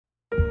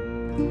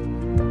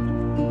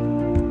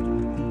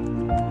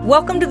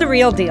Welcome to The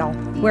Real Deal,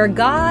 where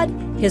God,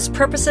 His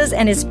purposes,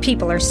 and His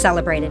people are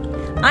celebrated.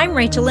 I'm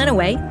Rachel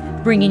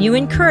Inouye, bringing you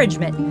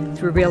encouragement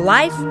through real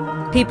life,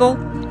 people,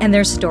 and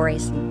their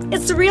stories.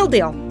 It's The Real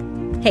Deal.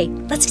 Hey,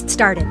 let's get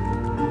started.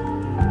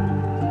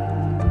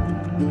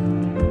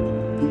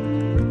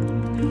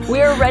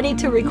 We're ready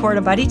to record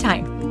a buddy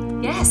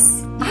time.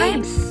 Yes. I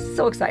am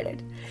so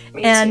excited.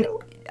 Me and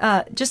too.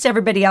 Just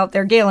everybody out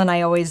there, Gayle and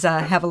I always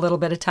have a little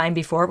bit of time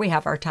before we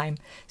have our time.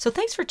 So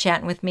thanks for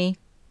chatting with me.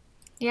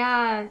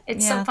 Yeah,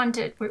 it's so fun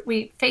to,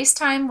 we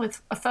FaceTime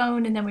with a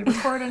phone and then we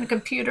record on a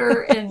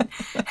computer and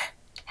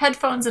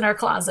headphones in our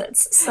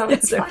closets. So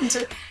it's fun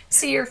to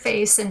see your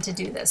face and to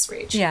do this,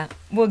 Rach. Yeah,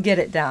 we'll get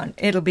it down.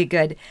 It'll be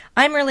good.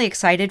 I'm really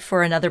excited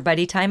for another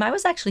buddy time. I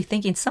was actually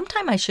thinking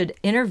sometime I should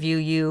interview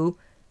you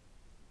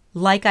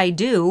like I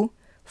do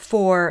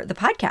for the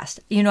podcast.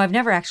 You know, I've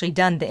never actually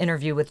done the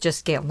interview with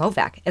just Gayle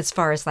Novak as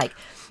far as like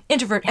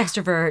introvert,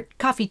 extrovert,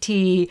 coffee,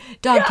 tea,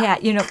 dog,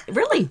 cat, you know,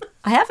 really,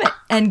 I haven't.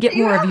 And get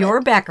more of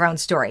your background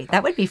story.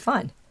 That would be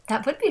fun.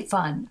 That would be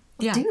fun.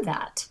 We'll do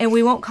that. And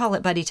we won't call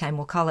it buddy time.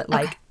 We'll call it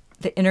like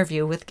the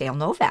interview with Gayle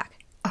Novak.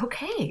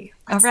 Okay.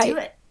 All Let's right. do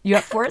it. You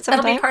up for it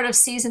sometime? That'll be part of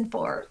season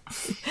 4.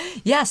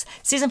 Yes,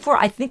 season 4.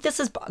 I think this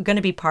is going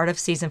to be part of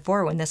season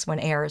 4 when this one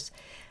airs.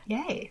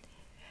 Yay.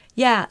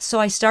 Yeah, so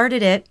I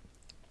started it,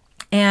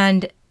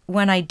 and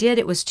when I did,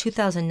 it was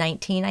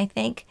 2019, I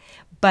think,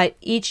 but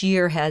each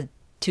year had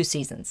 2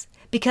 seasons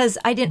because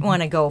I didn't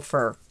want to go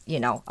for, you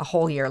know, a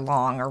whole year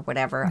long or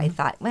whatever. I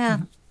thought,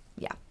 well,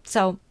 yeah.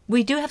 So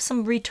we do have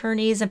some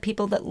returnees and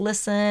people that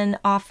listen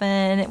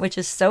often, which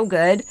is so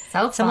good.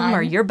 So Some of them fun.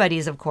 are your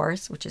buddies, of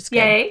course, which is good.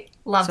 Yay.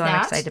 Love So that.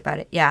 I'm excited about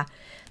it. Yeah.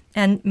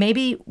 And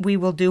maybe we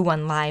will do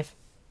one live.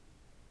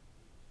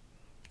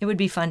 It would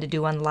be fun to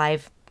do one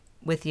live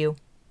with you.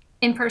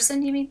 In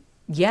person, you mean?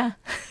 Yeah.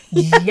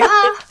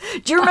 Yeah.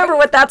 Do you remember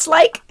what that's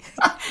like?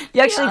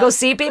 You actually go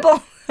see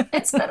people?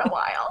 It's been a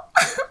while.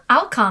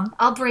 I'll come.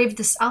 I'll brave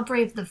this. I'll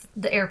brave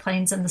the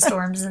airplanes and the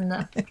storms and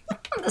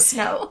the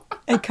snow.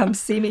 And come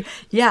see me.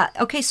 Yeah.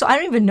 Okay. So I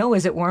don't even know.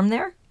 Is it warm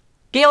there?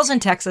 Gayle's in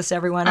Texas,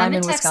 everyone. I'm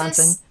in Texas,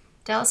 Wisconsin.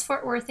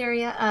 Dallas-Fort Worth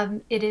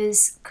area. It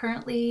is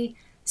currently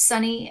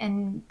sunny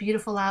and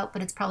beautiful out,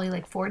 but it's probably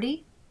like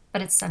 40,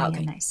 but it's sunny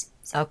and nice.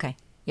 So. Okay.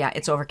 Yeah.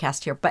 It's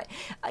overcast here. But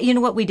you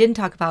know what we didn't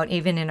talk about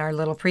even in our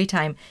little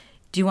pre-time?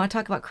 Do you want to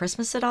talk about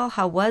Christmas at all?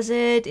 How was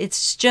it?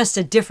 It's just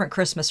a different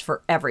Christmas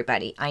for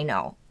everybody. I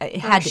know.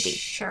 It had to be.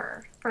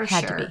 For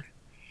Had sure. to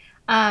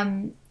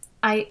be.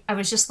 I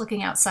was just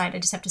looking outside. I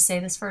just have to say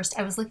this first.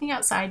 I was looking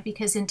outside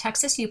because in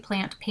Texas you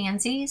plant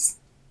pansies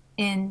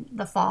in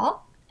the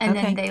fall and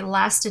then they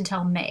last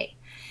until May,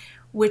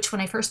 which when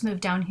I first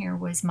moved down here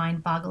was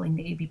mind-boggling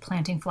that you'd be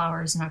planting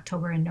flowers in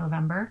October and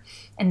November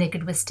and they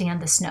could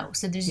withstand the snow.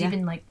 So there's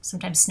even like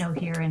sometimes snow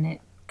here and it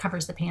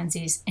covers the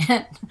pansies.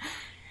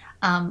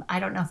 I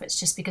don't know if it's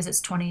just because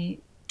it's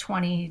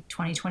 2020,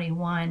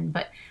 2021,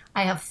 but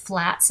I have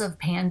flats of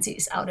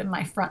pansies out in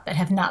my front that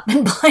have not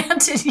been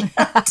planted yet.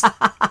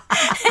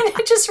 And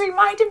it just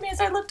reminded me as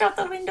I looked out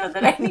the window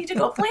that I need to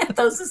go plant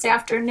those this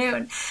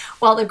afternoon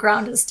while the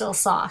ground is still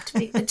soft.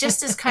 It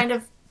just is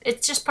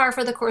it's just par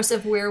for the course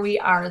of where we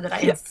are that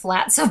I have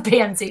flats of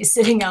pansies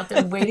sitting out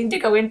there waiting to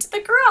go into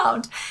the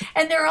ground.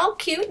 And they're all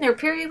cute and they're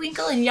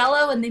periwinkle and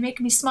yellow and they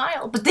make me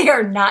smile, but they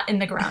are not in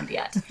the ground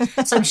yet.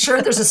 So I'm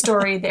sure there's a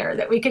story there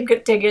that we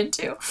could dig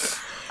into.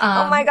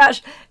 Oh my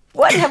gosh.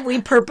 What have we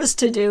purposed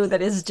to do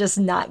that is just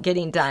not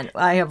getting done?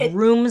 I have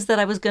rooms that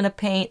I was going to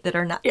paint that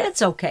are not. Yeah.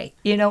 It's okay.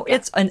 You know,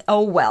 it's an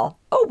oh well.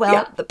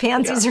 Yeah. The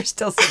pansies are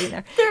still sitting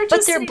there.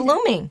 They're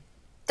blooming.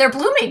 They're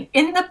blooming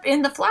in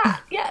the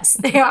flat. Yes,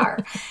 they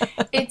are.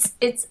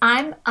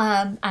 I'm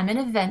an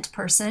event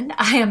person.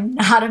 I am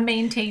not a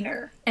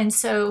maintainer. And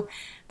so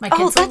my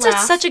kids will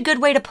laugh. Such a good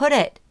way to put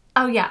it.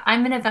 Oh yeah,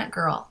 I'm an event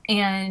girl.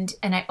 And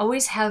I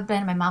always have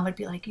been. My mom would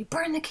be like, "You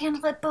burn the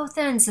candle at both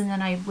ends." And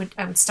then I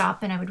would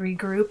stop and I would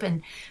regroup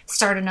and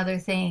start another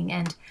thing.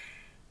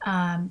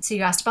 And so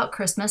you asked about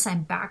Christmas.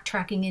 I'm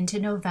backtracking into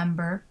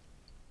November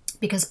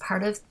because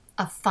part of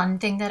a fun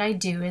thing that I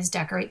do is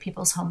decorate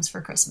people's homes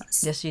for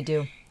Christmas. Yes, you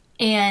do.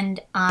 And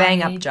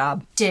Bang up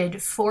job.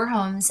 Did 4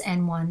 homes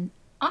and 1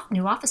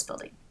 new office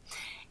building.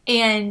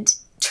 And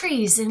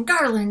trees and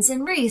garlands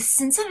and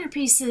wreaths and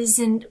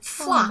centerpieces and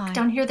flock.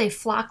 Down here they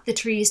flock the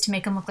trees to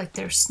make them look like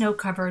they're snow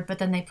covered, but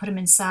then they put them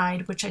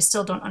inside, which I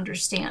still don't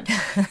understand.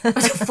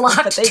 But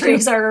flocked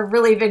trees are a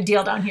really big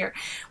deal down here,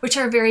 which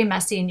are very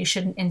messy and you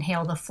shouldn't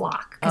inhale the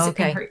flock because it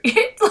can hurt.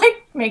 It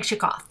like makes you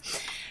cough.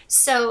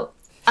 So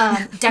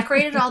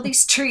decorated all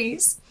these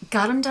trees,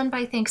 got them done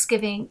by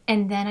Thanksgiving,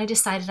 and then I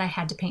decided I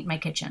had to paint my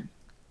kitchen,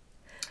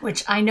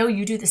 which I know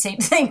you do the same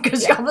thing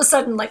because all of a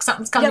sudden like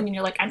something's coming and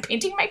you're like, I'm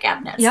painting my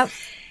cabinets. Yep.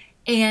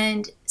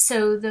 And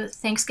so the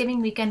Thanksgiving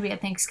weekend, we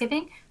had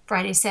Thanksgiving,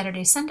 Friday,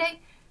 Saturday, Sunday.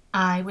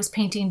 I was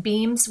painting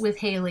beams with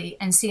Haley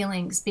and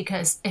ceilings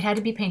because it had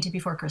to be painted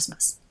before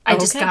Christmas. I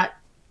just got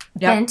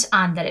bent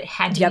on that it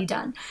had to be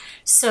done.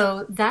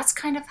 So that's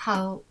kind of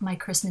how my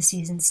Christmas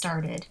season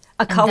started.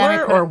 A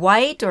color or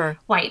white or?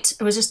 White.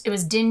 It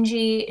was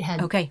dingy. It had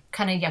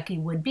kind of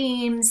yucky wood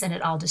beams, and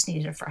it all just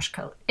needed a fresh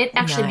coat. It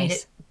actually made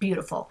it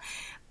beautiful.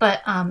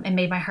 But it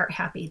made my heart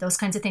happy. Those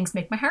kinds of things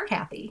make my heart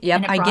happy.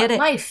 Yep, and it brought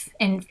life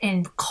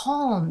and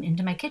calm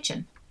into my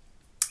kitchen.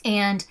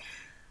 And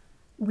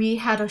we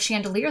had a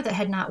chandelier that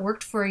had not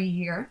worked for a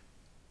year.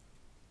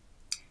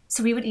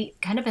 So we would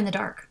eat kind of in the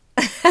dark.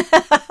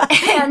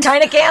 And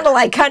kind of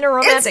candlelight, kind of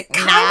romantic.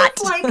 It's kind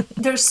of like,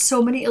 there's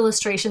so many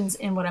illustrations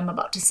in what I'm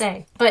about to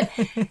say. But,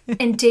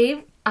 and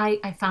Dave,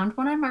 I found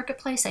one on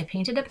Marketplace. I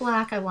painted it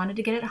black. I wanted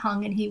to get it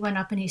hung. And he went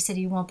up and he said,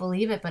 you won't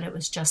believe it, but it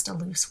was just a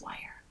loose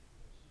wire.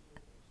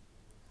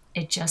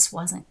 It just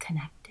wasn't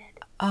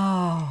connected.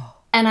 Oh.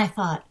 And I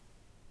thought,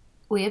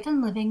 we have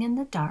been living in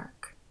the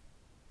dark.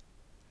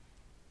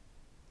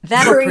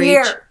 That'll for preach. A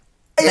year.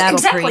 That'll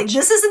exactly. Preach.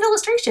 This is an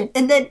illustration.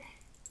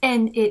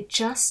 And it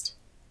just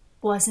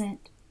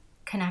wasn't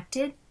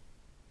connected.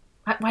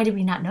 Why did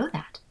we not know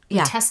that? We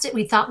tested.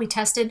 We thought we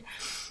tested,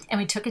 and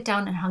we took it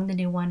down and hung the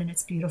new one, and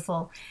it's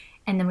beautiful.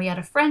 And then we had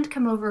a friend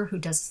come over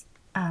who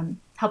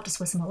helped us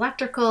with some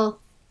electrical,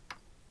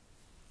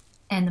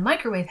 and the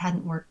microwave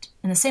hadn't worked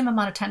in the same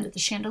amount of time that the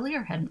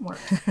chandelier hadn't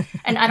worked.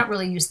 And I don't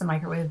really use the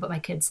microwave, but my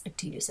kids like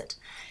to use it.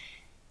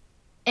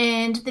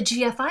 And the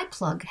GFI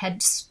plug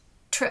had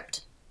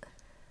tripped.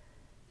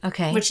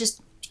 Okay. Which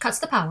just cuts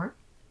the power.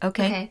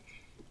 Okay.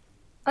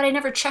 But I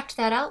never checked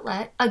that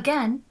outlet.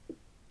 Again,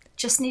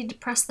 just need to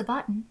press the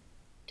button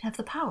to have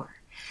the power.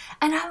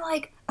 And I'm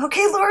like,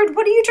 okay, Lord,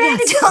 what are you trying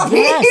to tell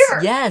me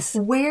here? Yes.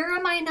 Where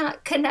am I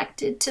not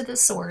connected to the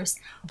source?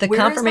 The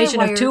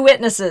confirmation of two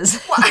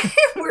witnesses.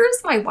 Where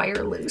is my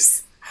wire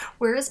loose?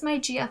 Where is my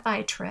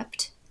GFI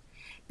tripped?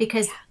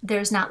 Because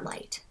there's not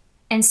light.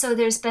 And so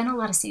there's been a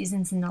lot of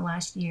seasons in the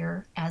last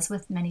year, as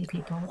with many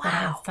people,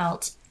 that I've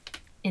felt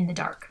in the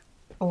dark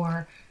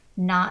or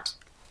not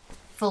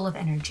full of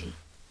energy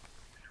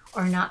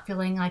or not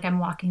feeling like I'm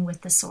walking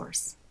with the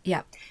source.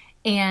 Yeah.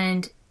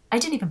 And I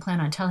didn't even plan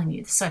on telling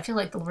you this, so I feel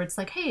like the Lord's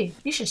like, hey,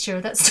 you should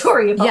share that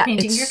story about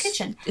painting your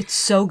kitchen. It's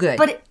so good.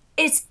 But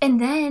and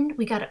then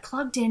we got it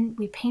plugged in,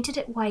 we painted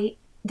it white.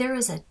 There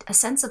is a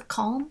sense of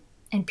calm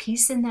and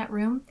peace in that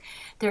room.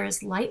 There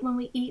is light when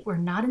we eat. We're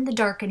not in the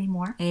dark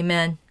anymore.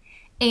 Amen.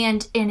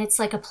 And it's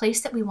like a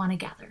place that we want to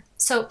gather.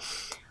 So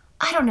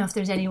I don't know if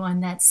there's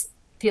anyone that's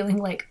feeling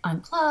like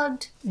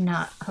unplugged,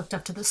 not hooked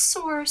up to the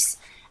source.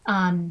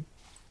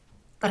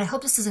 But I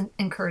hope this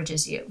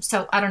encourages you.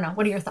 So I don't know.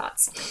 What are your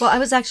thoughts? Well, I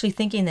was actually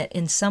thinking that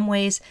in some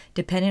ways,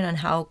 depending on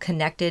how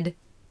connected,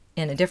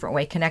 in a different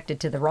way, connected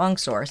to the wrong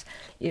source,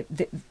 if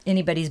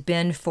anybody's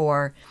been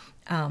for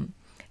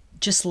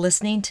just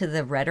listening to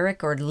the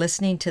rhetoric or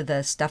listening to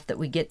the stuff that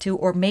we get to,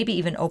 or maybe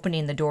even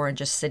opening the door and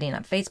just sitting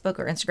on Facebook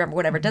or Instagram or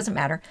whatever, it doesn't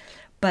matter.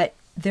 But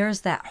there's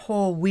that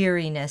whole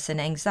weariness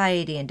and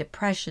anxiety and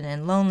depression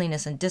and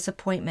loneliness and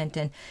disappointment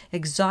and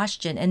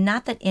exhaustion. And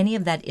not that any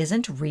of that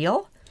isn't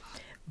real,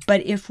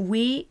 but if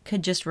we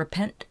could just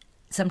repent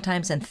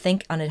sometimes and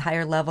think on a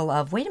higher level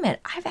of, wait a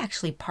minute, I've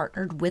actually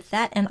partnered with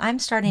that. And I'm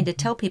starting to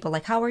tell people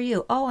like, how are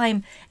you? Oh,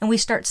 and we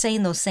start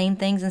saying those same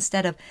things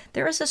instead of,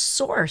 there is a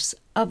source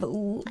of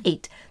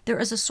light. There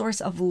is a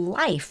source of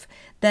life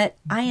that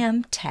I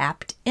am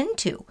tapped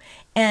into.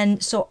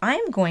 And so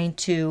I'm going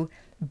to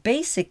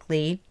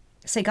basically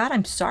say, God,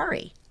 I'm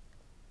sorry.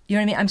 You know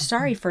what I mean? I'm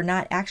sorry for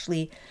not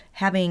actually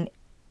having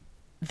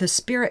the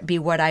Spirit be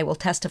what I will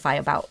testify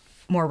about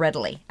more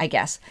readily, I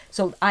guess.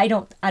 So I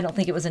don't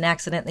think it was an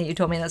accident that you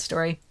told me that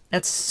story.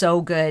 That's so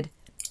good.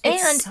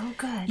 It's so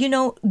good. You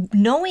know,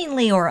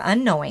 knowingly or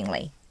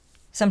unknowingly,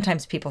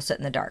 sometimes people sit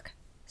in the dark.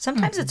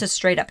 Sometimes it's a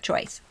straight up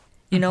choice,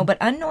 you know, but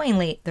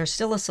unknowingly, there's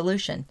still a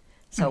solution.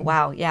 So,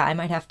 wow, yeah, I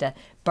might have to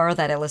borrow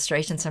that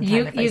illustration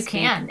sometime if I You speak.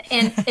 can.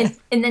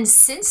 And then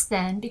since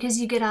then, because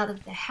you get out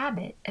of the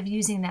habit of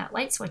using that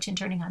light switch and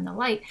turning on the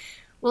light,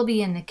 we'll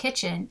be in the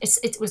kitchen.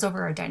 It was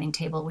over our dining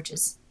table, which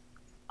is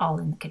all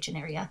in the kitchen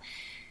area.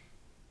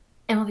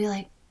 And we'll be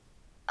like,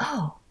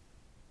 oh,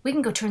 we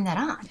can go turn that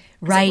on.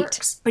 Right. It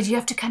works. But you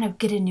have to kind of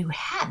get a new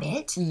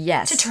habit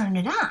to turn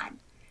it on.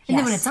 And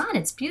then when it's on,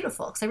 it's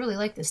beautiful. Because I really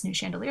like this new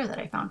chandelier that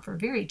I found for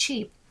very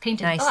cheap,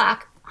 painted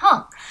black,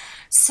 hung.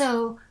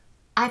 So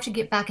I have to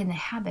get back in the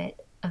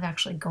habit of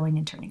actually going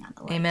and turning on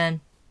the light. Amen.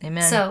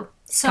 Amen. So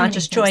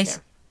conscious choice.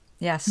 There.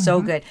 Yeah,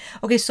 so good.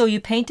 Okay, so you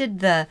painted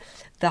the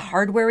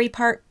hardware-y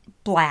part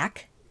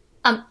black.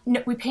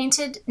 We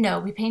painted.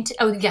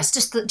 Oh, yes,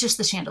 just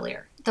the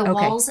chandelier, the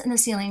walls and the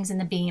ceilings and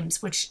the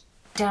beams. Which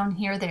down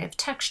here they have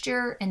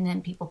texture, and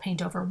then people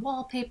paint over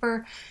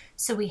wallpaper.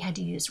 So we had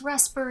to use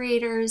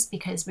respirators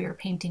because we were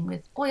painting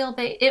with oil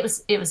base. It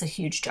was a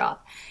huge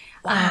job.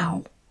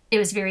 Wow. It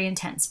was very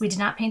intense. We did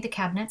not paint the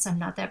cabinets. I'm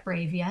not that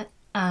brave yet.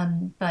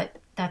 But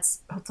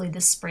that's hopefully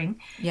this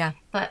spring. Yeah.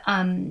 But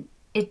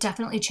it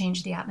definitely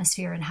changed the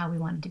atmosphere and how we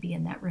wanted to be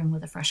in that room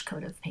with a fresh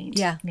coat of paint.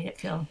 Yeah. Made it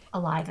feel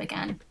alive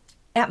again.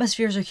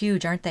 Atmospheres are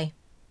huge, aren't they?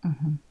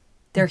 Mm-hmm.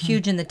 They're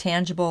huge in the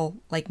tangible,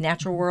 like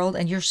natural world,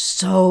 and you're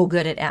so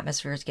good at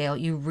atmospheres, Gayle.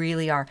 You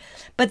really are.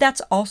 But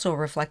that's also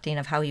reflecting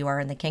of how you are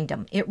in the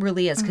kingdom. It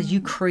really is, because you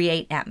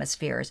create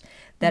atmospheres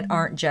that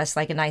aren't just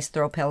like a nice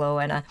throw pillow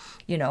and a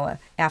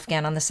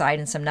Afghan on the side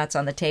and some nuts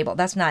on the table.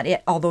 That's not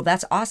it, although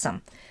that's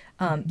awesome.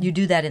 You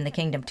do that in the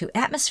kingdom too.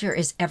 Atmosphere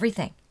is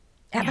everything.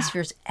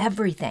 Atmosphere is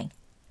everything.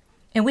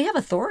 And we have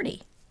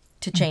authority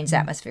to change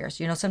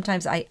atmospheres.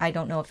 Sometimes I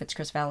don't know if it's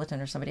Chris Valentin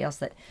or somebody else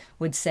that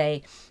would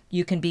say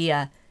you can be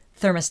a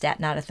thermostat,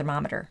 not a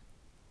thermometer.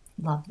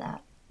 Love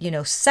that.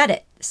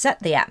 Set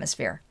the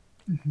atmosphere.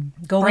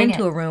 Go Bring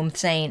into it. a room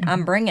saying,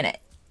 I'm bringing it.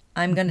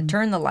 I'm going to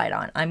turn the light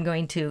on. I'm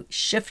going to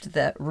shift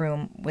the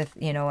room with,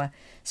 a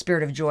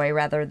spirit of joy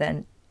rather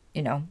than,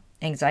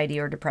 anxiety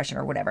or depression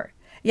or whatever.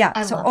 Yeah.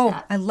 I love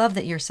that. I love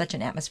that you're such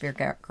an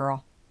atmosphere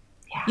girl.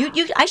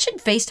 Yeah. I should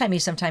FaceTime you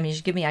sometime. You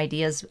should give me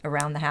ideas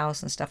around the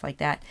house and stuff like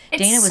that.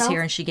 It's Dana was so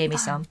here and she gave me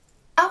some.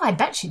 Oh, I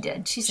bet she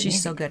did.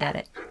 She's so good at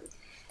it.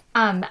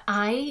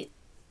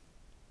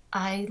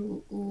 I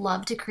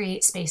love to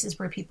create spaces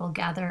where people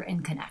gather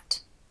and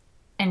connect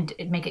and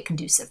make it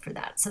conducive for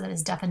that. So that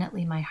is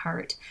definitely my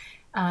heart.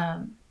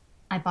 I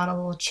bought a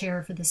little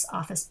chair for this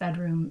office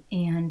bedroom,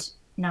 and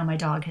now my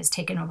dog has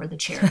taken over the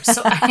chair.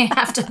 So I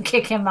have to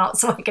kick him out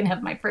so I can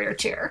have my prayer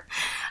chair.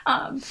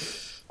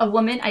 A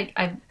woman,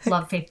 I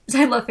love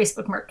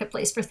Facebook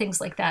Marketplace for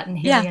things like that. And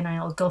Haley and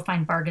I will go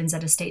find bargains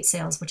at estate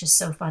sales, which is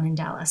so fun in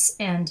Dallas.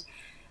 And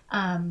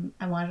I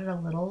wanted a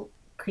little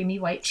creamy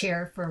white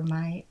chair for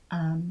my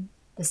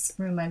this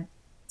room.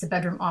 It's a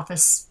bedroom,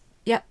 office.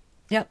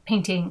 Yep.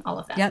 Painting, all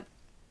of that. Yep.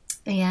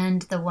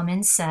 And the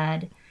woman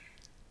said,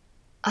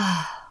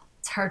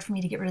 it's hard for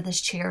me to get rid of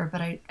this chair, but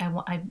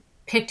I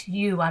picked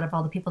you out of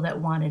all the people that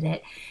wanted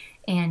it.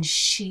 And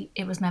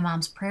it was my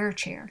mom's prayer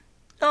chair.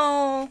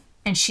 Oh.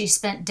 And she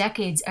spent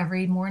decades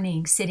every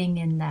morning sitting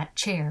in that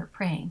chair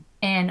praying.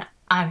 And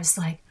I was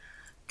like,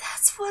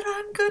 that's what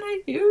I'm going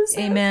to use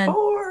Amen. it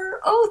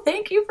for. Oh,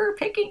 thank you for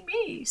picking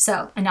me.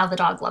 So, and now the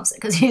dog loves it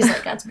because he's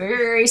like, that's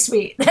very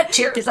sweet. That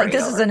chair. He's like,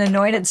 this is an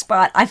anointed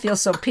spot. I feel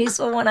so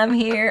peaceful when I'm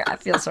here. I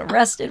feel so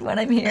rested when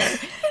I'm here.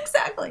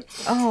 Exactly.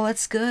 Oh,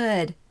 that's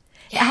good.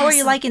 Yeah, How are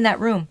you liking that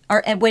room?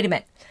 And wait a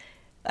minute.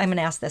 I'm going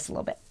to ask this a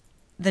little bit.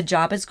 The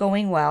job is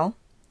going well.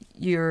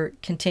 You're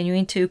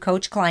continuing to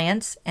coach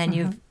clients, and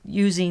you're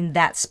using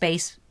that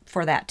space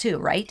for that too,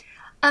 right?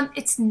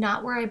 It's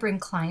not where I bring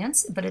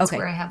clients, but it's Okay.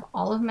 where I have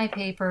all of my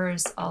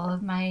papers, all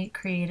of my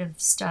creative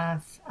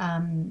stuff,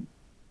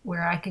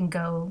 where I can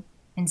go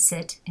and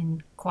sit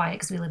in quiet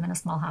because we live in a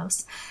small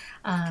house.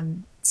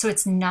 So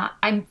it's not.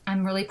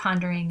 I'm really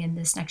pondering in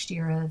this next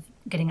year of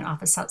getting an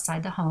office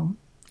outside the home.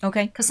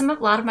 Okay. Because a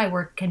lot of my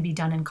work can be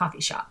done in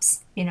coffee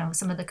shops.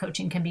 Some of the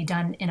coaching can be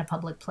done in a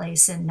public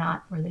place and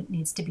not where there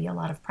needs to be a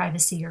lot of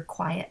privacy or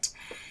quiet.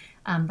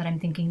 But I'm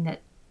thinking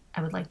that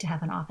I would like to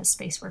have an office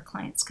space where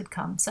clients could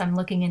come. So I'm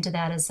looking into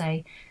that as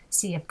I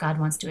see if God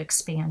wants to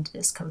expand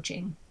this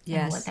coaching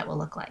and what that will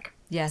look like.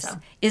 Yes. So,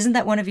 Isn't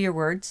that one of your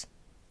words?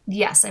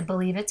 yes, I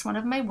believe it's one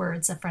of my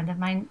words. A friend of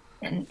mine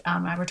and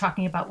I were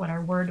talking about what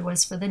our word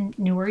was for the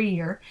newer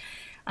year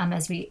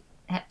as we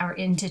are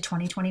into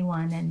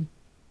 2021. And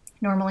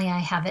normally I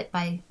have it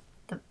by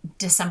the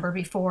December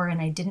before,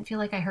 and I didn't feel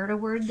like I heard a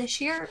word this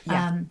year.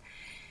 Yeah.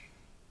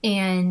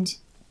 And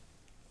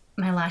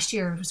my last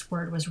year's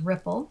word was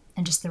ripple,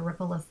 and just the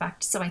ripple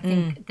effect. So I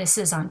think this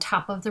is on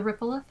top of the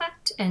ripple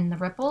effect, and the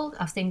ripple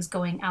of things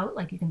going out.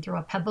 Like you can throw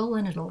a pebble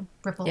and it'll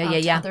ripple out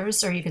to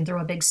others, or you can throw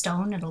a big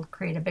stone, it'll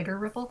create a bigger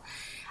ripple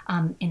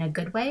in a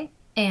good way.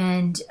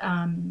 And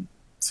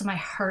so my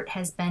heart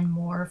has been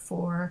more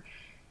for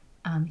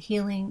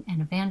healing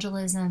and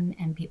evangelism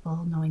and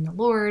people knowing the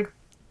Lord,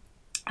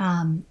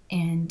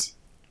 and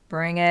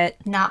Bring it.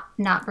 not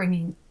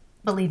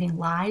believing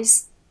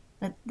lies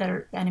that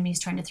are the enemy's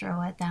trying to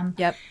throw at them.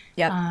 Yep.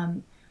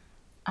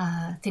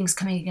 Things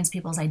coming against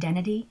people's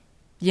identity,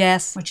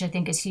 Yes. which I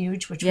think is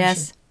huge, which we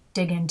Yes. should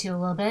dig into a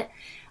little bit.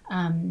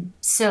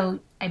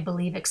 So I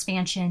believe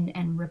expansion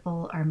and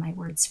ripple are my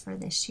words for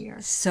this year.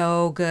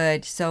 So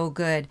good. So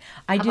good.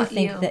 I do about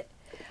think you?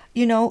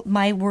 that,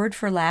 my word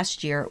for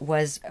last year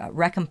was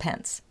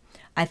recompense.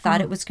 I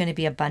thought it was going to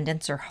be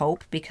abundance or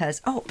hope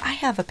because, I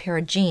have a pair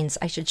of jeans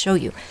I should show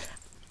you.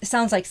 It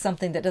sounds like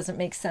something that doesn't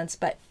make sense,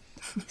 but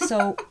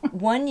so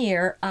one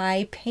year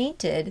I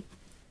painted,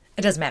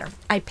 it doesn't matter.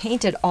 I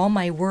painted all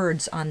my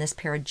words on this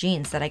pair of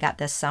jeans that I got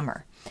this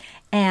summer.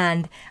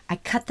 And I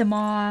cut them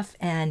off,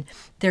 and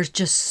they're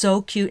just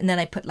so cute. And then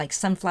I put like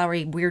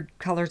sunflowery weird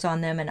colors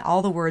on them, and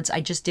all the words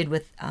I just did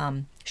with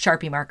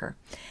Sharpie marker.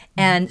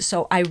 And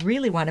so I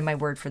really wanted my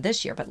word for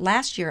this year. But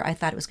last year I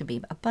thought it was going to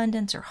be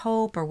abundance or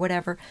hope or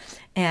whatever.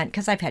 And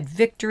because I've had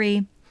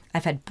victory,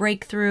 I've had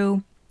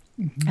breakthrough,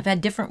 I've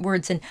had different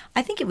words. And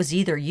I think it was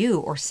either you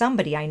or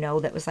somebody I know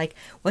that was like,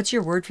 what's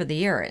your word for the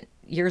year? And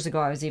years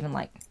ago I was even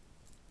like,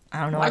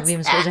 I don't know, I'm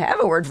even supposed to have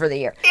a word for the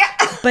year.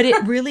 Yeah. But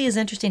it really is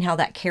interesting how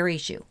that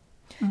carries you.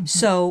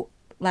 So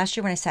last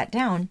year when I sat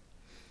down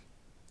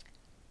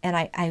and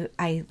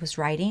I was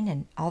writing,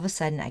 and all of a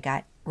sudden I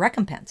got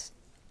recompense.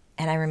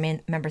 And I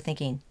remember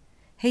thinking,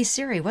 hey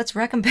Siri, what's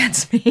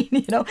recompense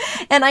mean?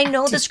 And I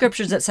know the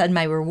scriptures that said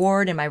my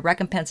reward and my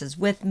recompense is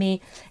with me,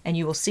 and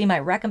you will see my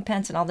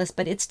recompense and all this,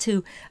 but it's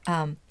to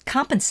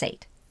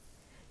compensate,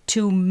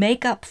 to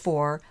make up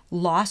for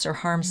loss or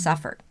harm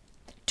suffered,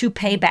 to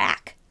pay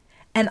back.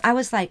 And I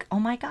was like, oh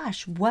my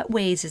gosh, what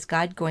ways is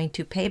God going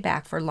to pay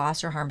back for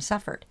loss or harm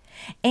suffered?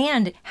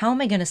 And how am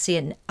I going to see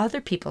it in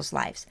other people's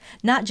lives?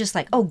 Not just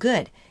like, oh,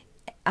 good.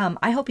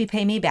 I hope you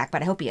pay me back,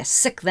 but I hope you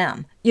sick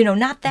them.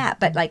 Not that,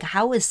 but like,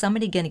 how is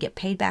somebody going to get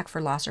paid back for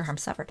loss or harm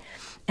suffered?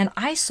 And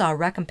I saw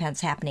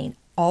recompense happening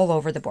all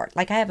over the board.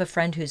 Like I have a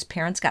friend whose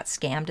parents got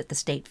scammed at the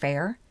state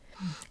fair.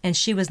 And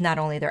she was not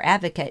only their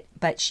advocate,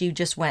 but she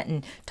just went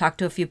and talked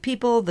to a few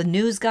people. The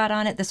news got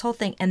on it, this whole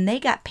thing, and they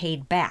got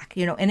paid back.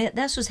 And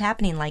this was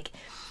happening like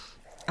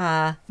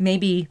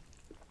maybe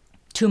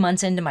 2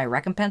 months into my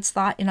recompense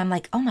thought. And I'm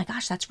like, oh my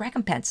gosh, that's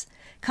recompense,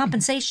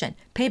 compensation,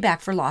 payback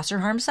for loss or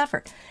harm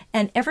suffered.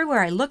 And everywhere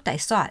I looked, I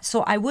saw it.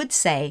 So I would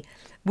say,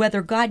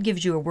 whether God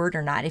gives you a word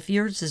or not, if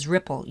yours is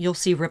ripple, you'll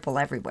see ripple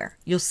everywhere.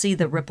 You'll see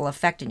the ripple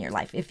effect in your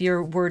life. If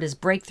your word is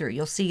breakthrough,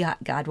 you'll see how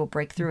God will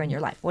break through in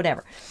your life,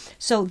 whatever.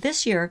 So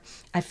this year,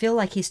 I feel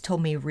like he's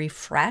told me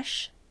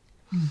refresh.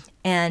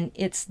 And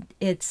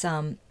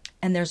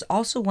and there's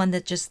also one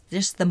that just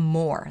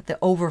the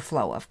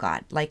overflow of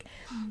God. Like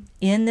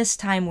in this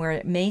time where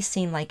it may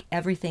seem like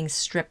everything's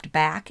stripped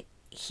back,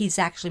 he's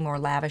actually more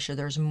lavish, or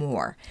there's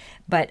more.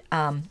 But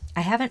I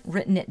haven't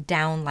written it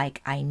down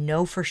like I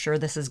know for sure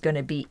this is going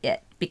to be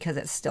it, because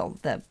it's still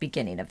the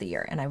beginning of the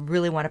year. And I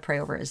really want to pray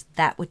over, is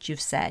that what you've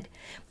said?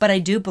 But I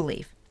do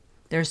believe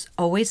there's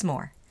always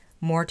more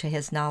to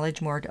his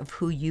knowledge, more of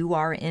who you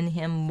are in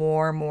him,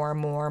 more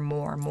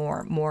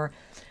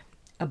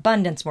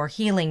abundance, more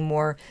healing,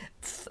 more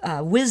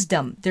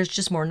wisdom. There's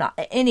just more, not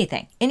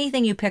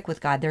anything you pick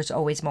with God, there's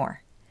always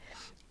more.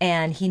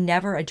 And he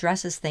never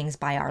addresses things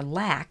by our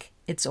lack.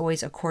 It's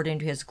always according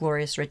to his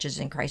glorious riches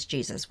in Christ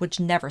Jesus, which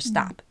never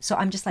stop. So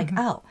I'm just like,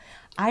 oh,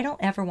 I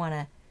don't ever want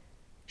to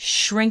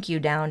shrink you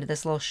down to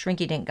this little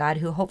shrinky-dink God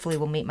who hopefully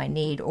will meet my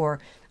need or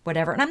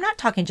whatever. And I'm not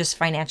talking just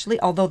financially,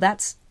 although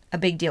that's a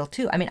big deal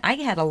too. I mean, I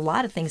had a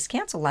lot of things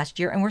canceled last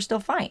year and we're still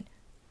fine,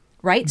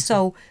 right?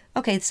 So,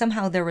 okay,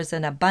 somehow there was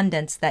an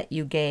abundance that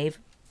you gave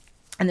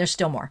and there's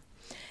still more.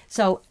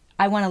 So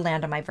I want to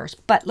land on my verse,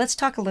 but let's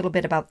talk a little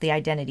bit about the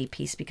identity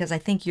piece, because I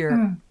think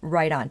you're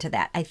right on to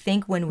that. I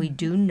think when we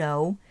do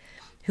know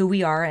who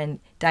we are and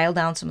dial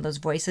down some of those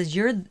voices,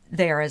 you're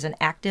there as an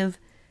active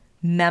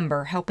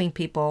member helping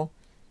people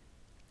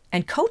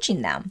and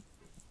coaching them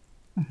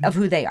of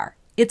who they are.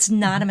 It's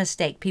not a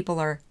mistake. People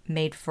are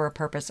made for a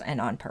purpose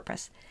and on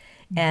purpose.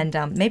 And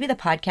maybe the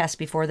podcast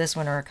before this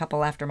one or a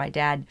couple after my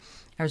dad,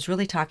 I was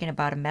really talking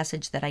about a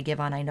message that I give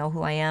on I Know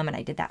Who I Am. And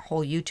I did that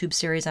whole YouTube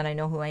series on I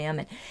Know Who I Am.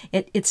 And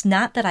it's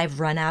not that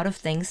I've run out of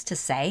things to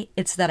say.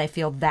 It's that I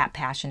feel that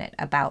passionate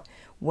about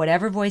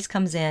whatever voice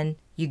comes in,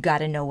 you got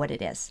to know what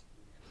it is.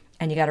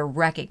 And you got to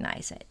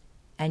recognize it.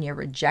 And you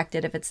reject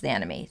it if it's the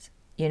enemy's,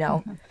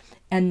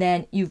 And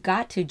then you've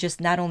got to just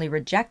not only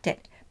reject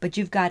it, but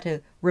you've got to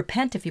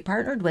repent if you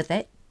partnered with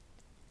it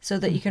so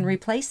that you can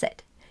replace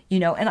it.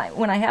 And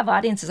when I have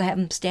audiences, I have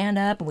them stand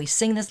up and we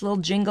sing this little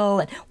jingle.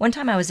 And one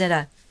time I was at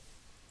a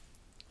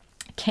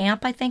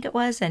camp, I think it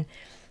was, and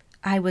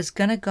I was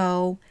going to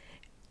go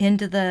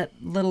into the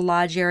little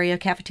lodge area,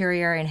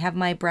 cafeteria area, and have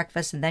my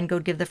breakfast and then go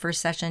give the first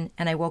session.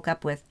 And I woke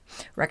up with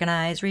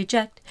recognize,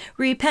 reject,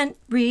 repent,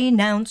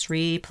 renounce,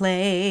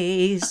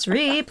 replace.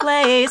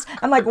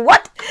 I'm like,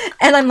 what?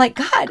 And I'm like,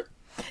 God,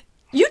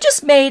 you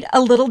just made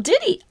a little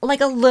ditty,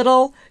 like a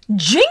little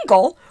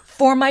jingle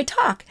for my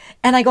talk.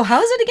 And I go,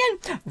 how is it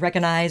again?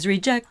 Recognize,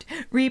 reject,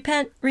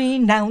 repent,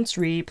 renounce,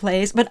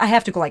 replace. But I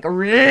have to go like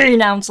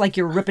renounce, like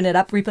you're ripping it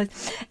up,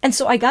 replace. And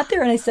so I got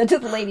there and I said to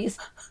the ladies,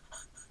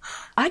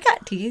 I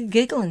got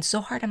giggling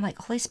so hard. I'm like,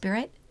 Holy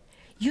Spirit,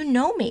 you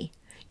know me.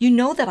 You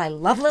know that I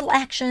love little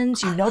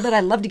actions. You know that I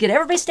love to get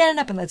everybody standing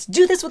up and let's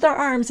do this with our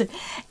arms.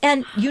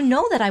 And you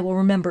know that I will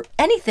remember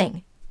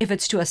anything if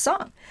it's to a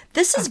song.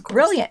 This is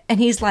brilliant.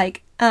 And he's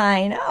like,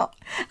 I know.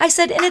 I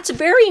said, and it's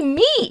very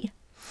me.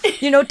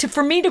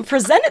 For me to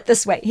present it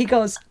this way. He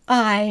goes,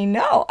 I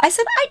know. I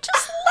said, I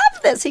just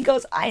love this. He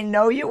goes, I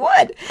know you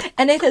would.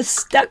 And it has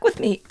stuck with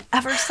me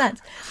ever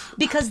since.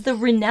 Because the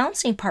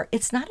renouncing part,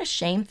 it's not a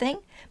shame thing,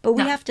 but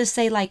we have to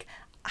say, like,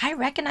 I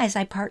recognize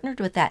I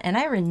partnered with that and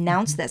I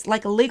renounce this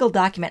like a legal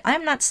document.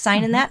 I'm not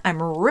signing that.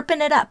 I'm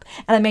ripping it up.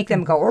 And I make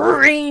them go,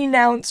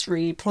 renounce,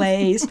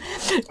 replace,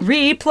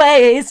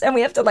 replace. And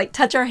we have to like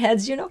touch our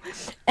heads,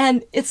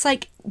 And it's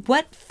like,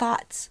 what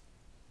thoughts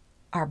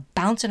are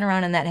bouncing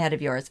around in that head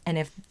of yours? And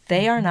if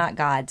they are not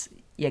God's,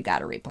 you got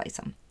to replace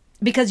them,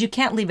 because you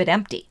can't leave it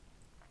empty.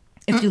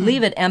 If you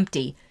leave it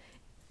empty,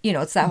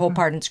 it's that whole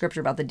part in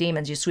scripture about the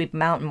demons. You sweep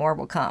them out and more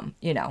will come,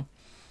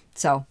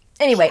 So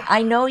anyway,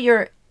 I know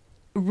you're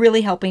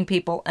really helping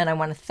people, and I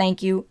want to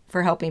thank you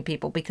for helping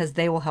people, because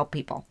they will help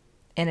people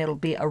and it'll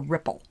be a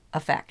ripple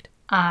effect.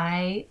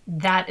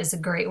 That is a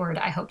great word.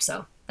 I hope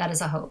so. That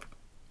is a hope.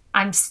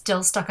 I'm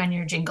still stuck on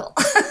your jingle.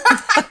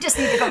 I just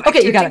need to go back Okay,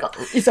 to you your got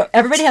jingle. it. So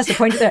everybody has to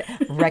point to that,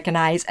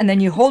 recognize, and then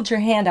you hold your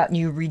hand out and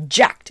you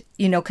reject,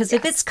 because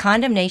if it's Yes.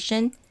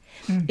 condemnation,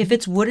 if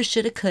it's woulda,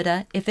 shoulda,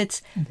 coulda, if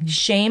it's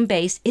shame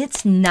based,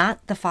 it's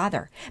not the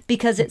Father,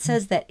 because it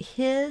says that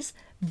his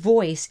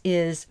voice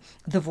is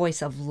the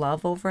voice of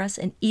love over us,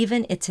 and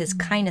even it's his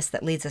kindness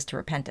that leads us to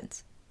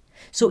repentance.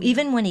 So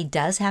even when he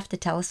does have to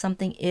tell us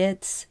something,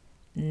 it's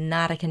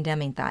not a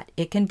condemning thought.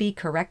 It can be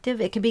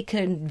corrective, it can be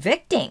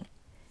convicting.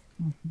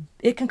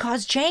 It can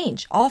cause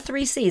change. All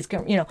three C's,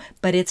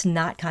 but it's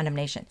not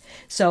condemnation.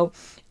 So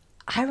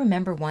I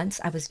remember once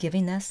I was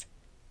giving this,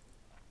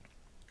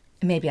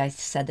 maybe I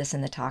said this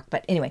in the talk,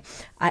 but anyway,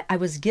 I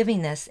was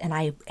giving this and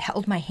I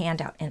held my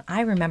hand out, and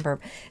I remember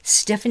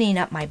stiffening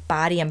up my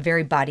body. I'm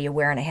very body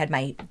aware, and I had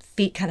my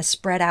feet kind of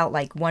spread out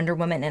like Wonder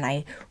Woman, and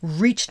I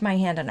reached my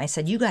hand and I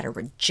said, you got to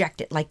reject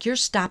it. Like you're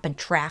stopping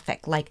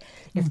traffic. Like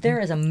if there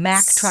is a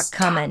Mack truck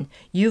coming,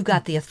 you've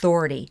got the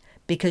authority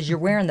because you're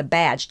wearing the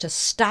badge to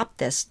stop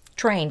this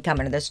train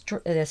coming, or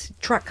this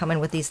truck coming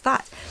with these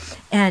thoughts.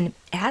 And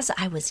as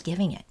I was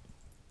giving it,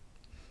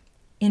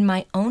 in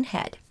my own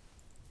head,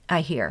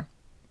 I hear,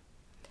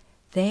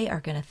 they are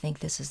going to think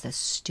this is the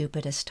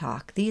stupidest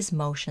talk. These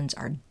motions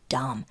are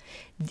dumb.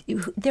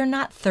 They're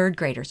not third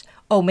graders.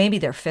 Oh, maybe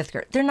they're fifth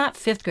graders. They're not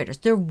fifth graders.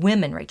 They're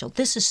women, Rachel.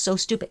 This is so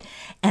stupid.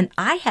 And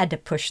I had to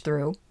push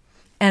through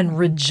and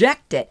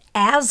reject it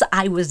as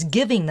I was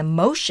giving the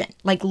motion,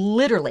 like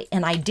literally.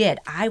 And I did.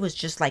 I was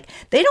just like,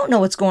 they don't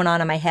know what's going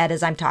on in my head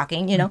as I'm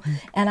talking,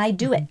 and I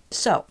do it.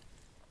 So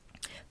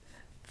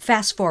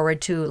fast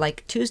forward to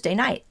like Tuesday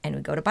night, and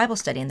we go to Bible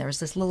study, and there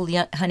was this little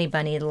honey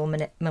bunny,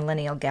 little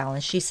millennial gal,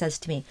 and she says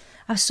to me,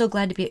 I was so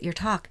glad to be at your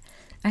talk.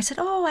 I said,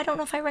 oh, I don't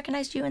know if I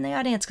recognized you in the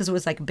audience, because it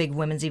was like a big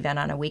women's event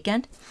on a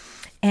weekend.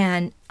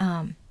 And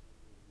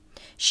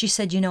she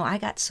said, I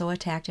got so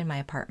attacked in my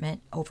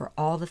apartment over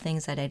all the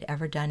things that I'd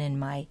ever done in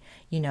my,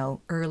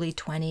 early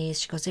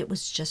 20s. She goes, it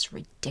was just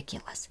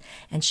ridiculous.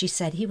 And she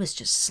said, he was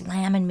just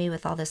slamming me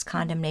with all this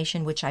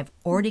condemnation, which I've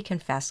already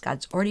confessed.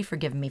 God's already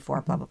forgiven me for,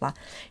 blah, blah, blah.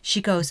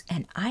 She goes,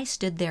 and I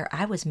stood there,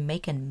 I was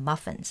making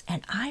muffins,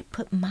 and I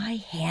put my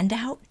hand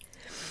out,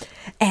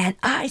 and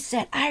I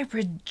said, I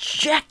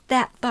reject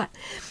that thought.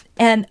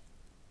 And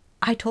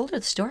I told her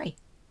the story.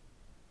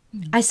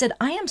 I said,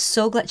 I am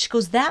so glad. She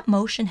goes, that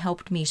motion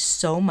helped me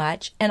so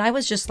much. And I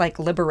was just like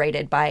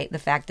liberated by the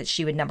fact that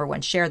she would, number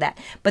one, share that.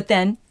 But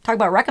then talk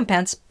about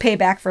recompense,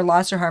 payback for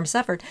loss or harm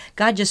suffered.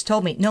 God just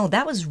told me, no,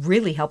 that was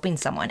really helping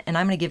someone. And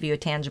I'm going to give you a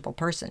tangible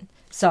person.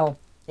 So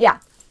yeah,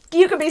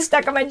 you could be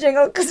stuck on my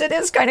jingle because it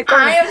is kind of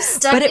corny. I am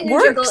stuck but in it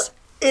your jingle. works.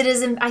 It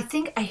is. I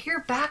think I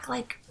hear back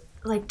like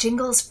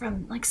jingles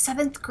from like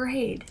 7th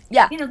grade.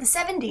 Yeah. The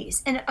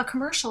 70s, and a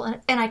commercial,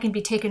 and I can be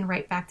taken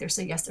right back there.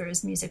 So yes, there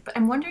is music, but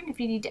I'm wondering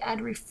if you need to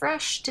add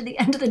refresh to the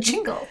end of the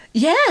jingle.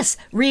 Yes.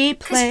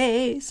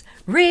 Replace,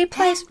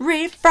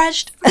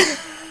 refreshed.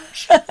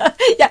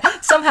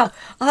 Yeah, somehow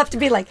I'll have to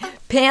be like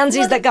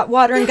pansies that got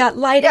water and got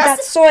light and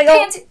got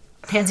soil.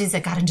 Pansies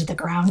that got into the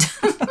ground.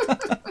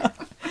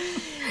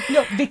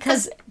 No,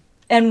 because,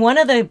 and one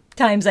of the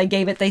times I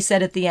gave it, they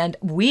said at the end,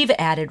 we've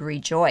added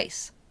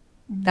rejoice.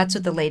 That's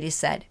what the lady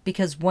said.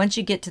 Because once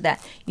you get to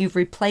that, you've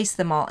replaced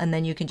them all, and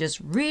then you can just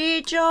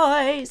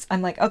rejoice.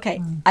 I'm like,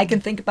 okay, I can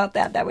think about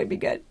that. That would be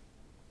good.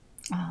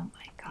 Oh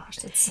my gosh,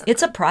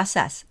 it's a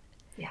process.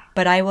 Yeah.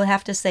 But I will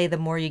have to say, the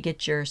more you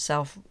get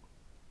yourself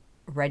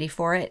ready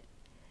for it,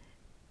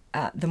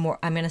 the more,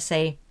 I'm going to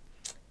say,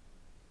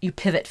 you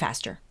pivot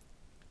faster.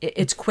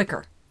 It's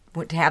quicker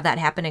to have that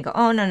happen and go,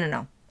 oh,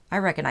 no. I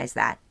recognize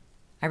that.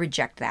 I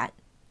reject that.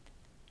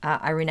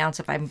 I renounce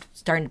if I'm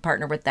starting to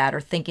partner with that,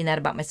 or thinking that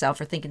about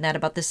myself, or thinking that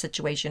about this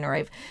situation, or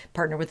I've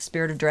partnered with the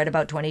spirit of dread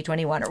about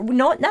 2021, or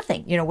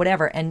nothing,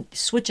 whatever, and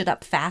switch it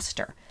up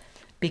faster.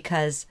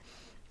 Because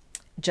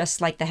just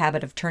like the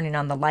habit of turning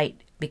on the light,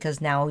 because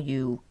now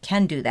you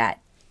can do that,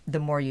 the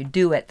more you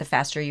do it, the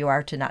faster you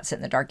are to not sit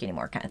in the dark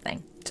anymore, kind of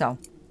thing. So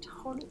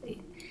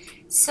totally.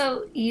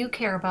 So you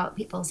care about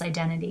people's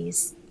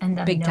identities, and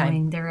them Big knowing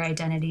time. their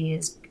identity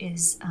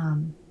is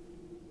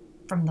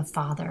from the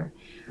Father.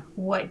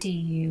 What do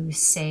you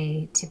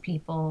say to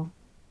people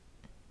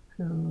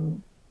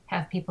who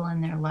have people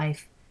in their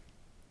life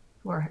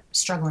who are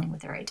struggling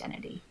with their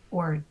identity,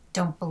 or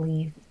don't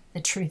believe the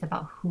truth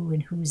about who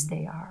and whose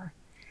they are?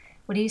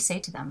 What do you say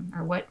to them,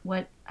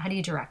 or how do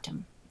you direct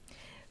them?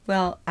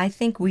 Well, I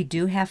think we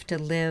do have to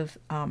live,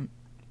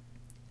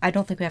 I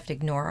don't think we have to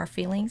ignore our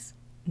feelings,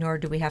 nor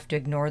do we have to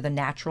ignore the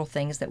natural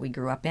things that we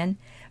grew up in,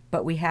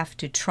 but we have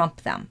to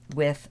trump them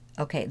with,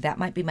 okay, that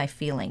might be my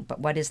feeling, but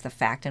what is the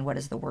fact and what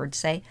does the word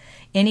say?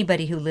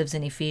 Anybody who lives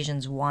in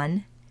Ephesians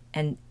 1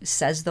 and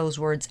says those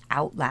words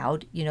out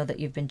loud, that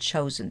you've been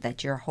chosen,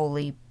 that you're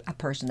holy, a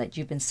person, that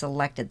you've been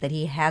selected, that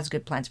he has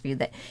good plans for you,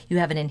 that you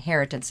have an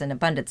inheritance and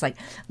abundance. Like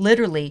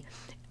literally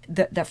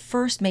the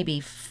first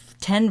maybe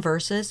 10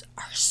 verses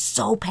are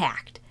so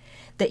packed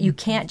that you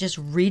can't just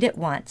read it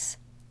once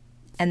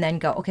and then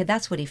go, okay,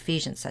 that's what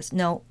Ephesians says.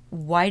 No,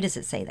 why does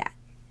it say that?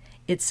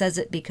 It says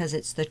it because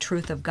it's the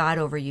truth of God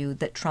over you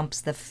that trumps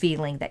the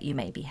feeling that you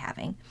may be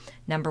having,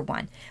 number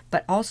one.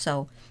 But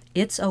also,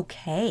 it's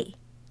okay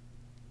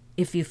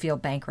if you feel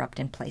bankrupt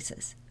in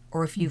places,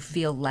 or if you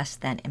feel less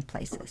than in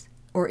places,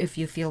 or if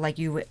you feel like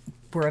you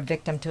were a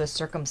victim to a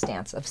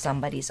circumstance of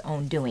somebody's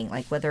own doing,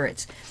 like whether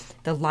it's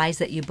the lies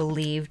that you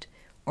believed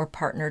or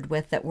partnered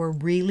with that were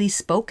really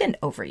spoken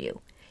over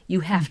you.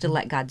 You have to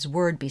let God's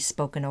word be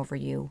spoken over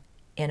you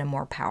in a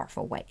more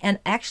powerful way. And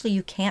actually,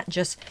 you can't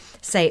just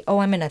say, oh,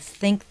 I'm going to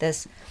think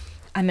this,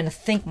 I'm going to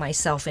think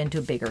myself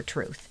into bigger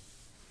truth.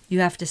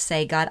 You have to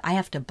say, God, I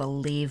have to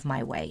believe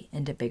my way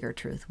into bigger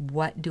truth.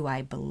 What do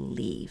I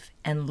believe?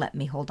 And let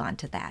me hold on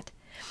to that.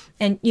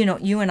 And,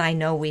 you and I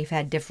know we've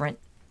had different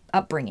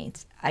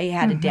upbringings. I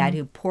had a dad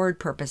who poured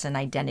purpose and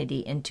identity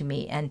into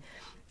me. And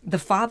the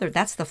father,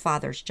 that's the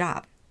father's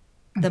job.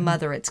 The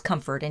mother, it's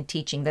comfort and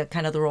teaching, the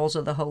kind of the roles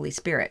of the Holy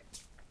Spirit.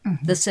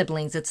 The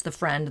siblings, it's the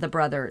friend, the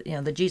brother,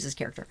 the Jesus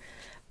character.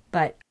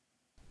 But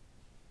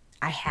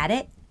I had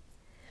it,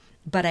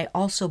 but I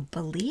also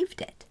believed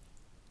it,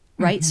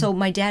 right? So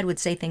my dad would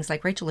say things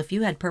like, Rachel, if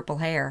you had purple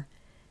hair,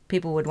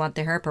 people would want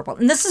their hair purple.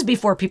 And this is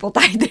before people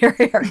dyed their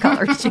hair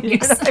colors,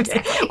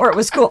 or it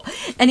was cool.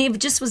 And he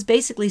just was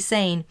basically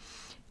saying,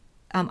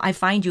 I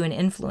find you an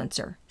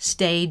influencer.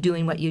 Stay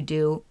doing what you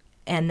do.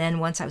 And then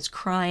once I was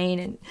crying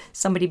and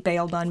somebody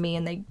bailed on me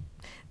and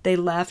they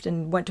left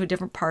and went to a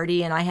different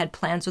party and I had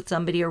plans with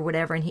somebody or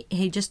whatever. And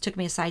he just took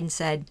me aside and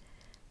said,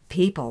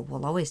 people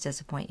will always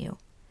disappoint you,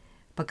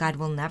 but God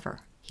will never.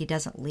 He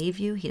doesn't leave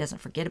you. He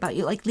doesn't forget about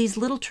you. Like these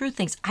little true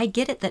things. I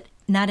get it that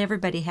not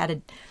everybody had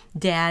a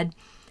dad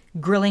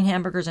grilling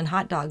hamburgers and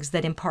hot dogs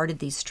that imparted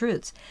these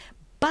truths,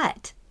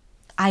 but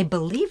I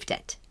believed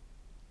it.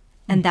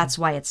 And that's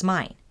why it's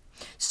mine.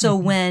 So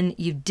when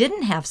you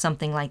didn't have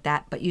something like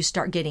that, but you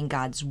start getting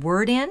God's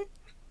word in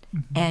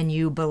and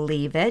you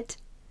believe it,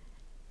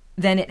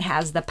 then it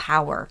has the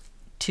power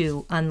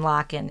to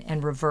unlock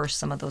and reverse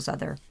some of those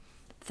other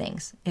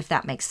things, if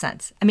that makes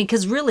sense. I mean,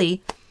 because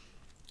really,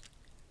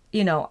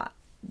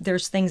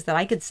 there's things that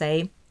I could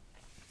say.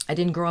 I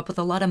didn't grow up with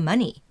a lot of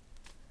money.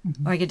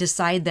 Or I could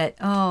decide that,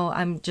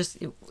 I'm just,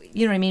 you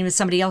know what I mean? If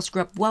somebody else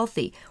grew up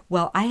wealthy.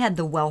 Well, I had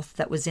the wealth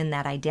that was in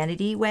that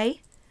identity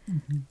way.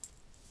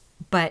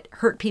 But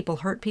hurt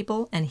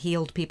people, and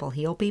healed people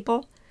heal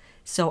people.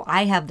 So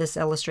I have this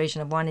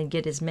illustration of wanting to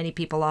get as many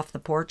people off the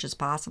porch as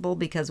possible,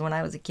 because when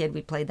I was a kid,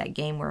 we played that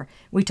game where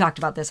we talked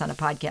about this on a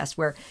podcast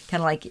where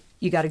kind of like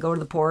you got to go to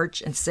the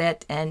porch and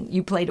sit, and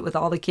you played it with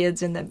all the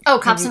kids in the... Oh,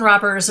 cops and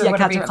robbers or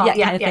whatever you call it.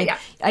 Yeah.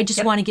 I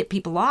just want to get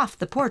people off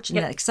the porch. And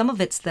like some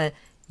of it's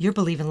you're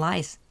believing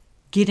lies.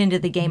 Get into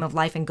the game of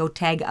life and go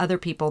tag other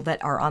people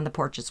that are on the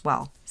porch as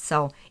well.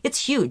 So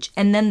it's huge.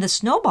 And then the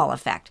snowball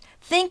effect.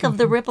 Think of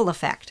the ripple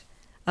effect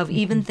of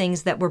even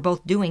things that we're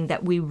both doing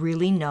that we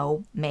really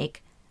know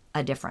make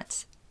a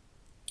difference.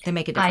 They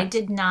make a difference.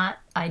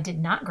 I did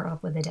not grow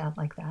up with a dad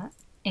like that.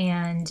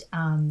 And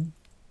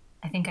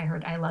I think I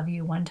heard I love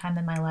you one time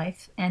in my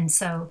life. And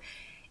so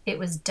it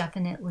was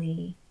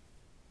definitely,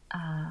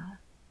 I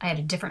had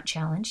a different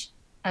challenge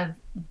of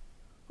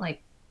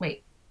like,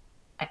 wait,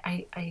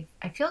 I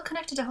feel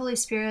connected to Holy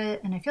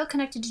Spirit and I feel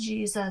connected to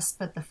Jesus,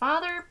 but the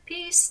Father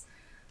piece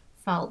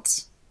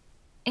felt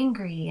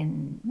angry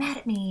and mad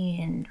at me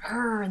and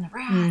her and the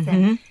wrath,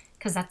 and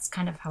because that's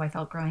kind of how I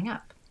felt growing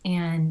up,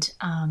 and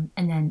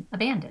then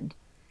abandoned.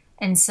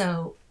 And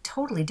so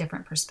totally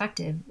different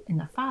perspective in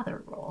the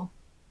father role.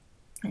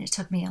 And it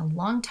took me a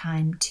long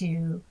time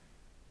to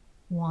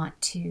want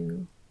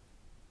to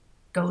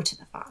go to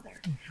the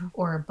Father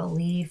or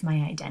believe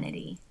my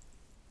identity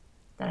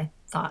that I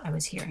thought I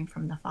was hearing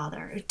from the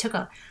Father. It took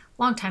a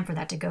long time for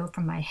that to go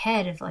from my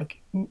head of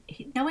like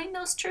knowing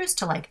those truths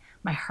to like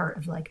my heart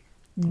of like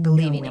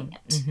believing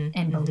it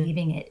and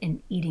believing it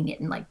and eating it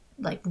and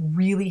like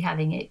really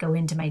having it go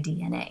into my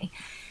DNA.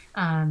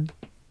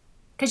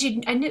 Because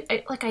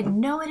I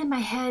know it in my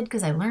head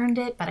because I learned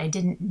it, but I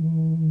didn't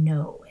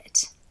know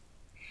it.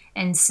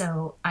 And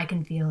so I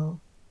can feel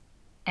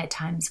at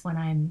times when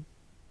I'm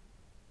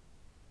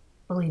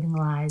believing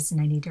lies and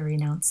I need to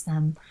renounce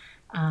them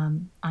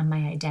on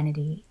my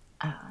identity,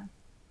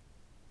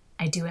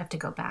 I do have to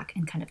go back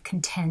and kind of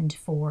contend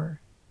for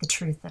the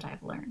truth that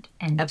I've learned,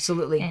 and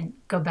absolutely, and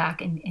go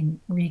back and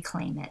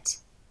reclaim it.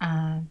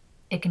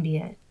 It can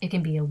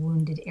be a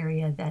wounded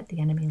area that the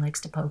enemy likes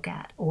to poke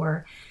at,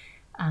 or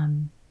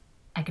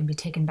I can be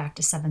taken back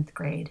to 7th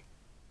grade.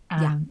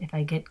 If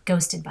I get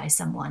ghosted by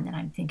someone and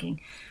I'm thinking,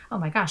 oh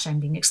my gosh, I'm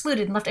being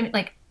excluded and left. I mean,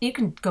 like you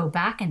can go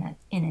back in a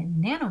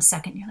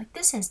nanosecond. You're like,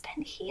 this has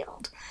been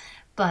healed,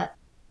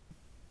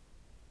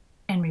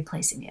 and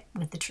replacing it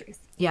with the truth.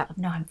 Yeah.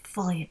 No, I'm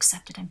fully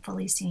accepted. I'm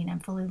fully seen.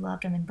 I'm fully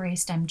loved. I'm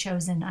embraced. I'm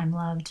chosen. I'm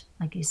loved.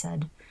 Like you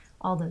said,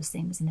 all those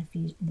things in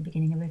the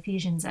beginning of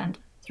Ephesians and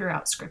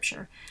throughout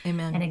Scripture.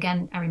 Amen. And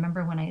again, I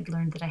remember when I had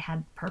learned that I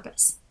had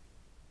purpose.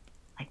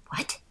 Like,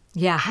 what?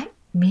 Yeah. I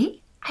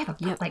have a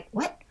purpose. Like,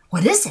 what?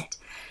 What is it?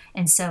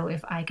 And so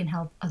if I can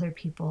help other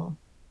people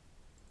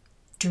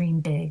dream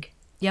big.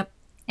 Yep.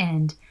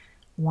 And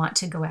want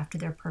to go after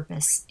their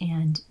purpose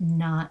and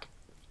not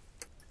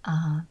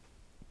I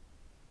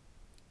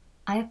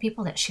have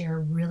people that share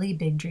really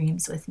big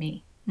dreams with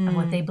me of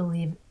what they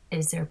believe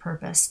is their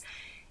purpose.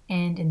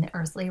 And in the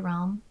earthly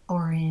realm,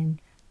 or in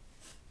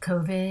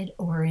COVID,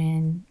 or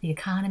in the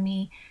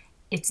economy,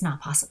 it's not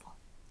possible.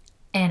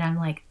 And I'm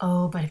like,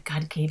 oh, but if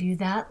God gave you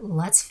that,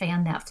 let's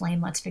fan that flame.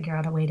 Let's figure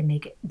out a way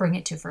to bring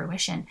it to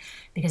fruition,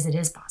 because it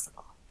is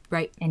possible.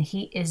 Right. And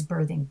he is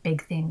birthing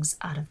big things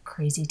out of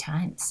crazy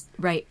times.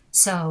 Right.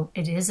 So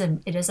it is a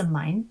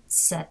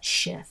mindset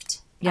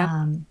shift, Yep.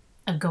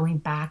 Of going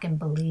back and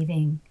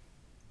believing.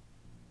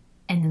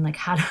 And then, like,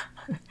 how do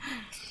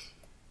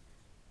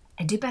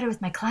I do better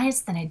with my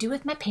clients than I do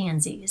with my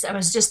pansies? I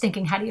was just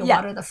thinking, how do you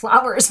water the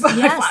flowers? But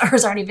my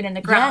flowers aren't even in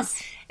the ground.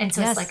 Yes. And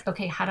so it's like,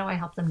 okay, how do I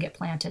help them get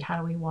planted? How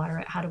do we water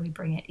it? How do we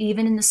bring it?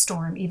 Even in the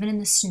storm, even in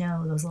the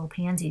snow, those little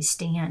pansies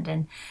stand.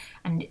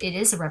 And it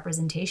is a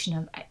representation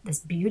of this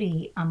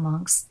beauty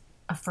amongst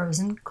a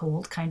frozen,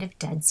 cold, kind of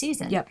dead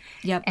season. Yep.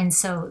 Yep. And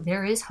so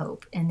there is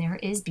hope, and there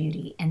is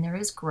beauty, and there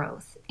is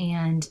growth,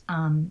 and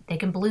they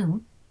can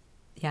bloom.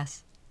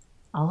 Yes.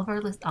 All of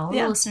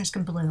the listeners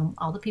can bloom.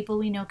 All the people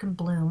we know can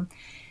bloom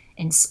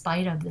in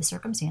spite of the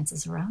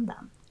circumstances around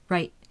them.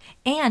 Right.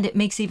 And it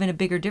makes even a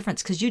bigger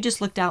difference, because you just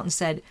looked out and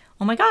said,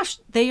 oh my gosh,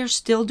 they are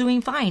still doing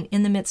fine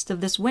in the midst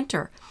of this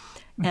winter.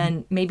 Mm-hmm.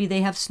 And maybe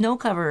they have snow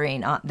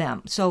covering on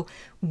them. So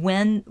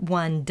when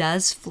one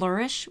does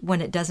flourish, when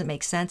it doesn't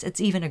make sense,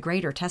 it's even a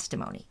greater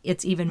testimony.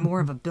 It's even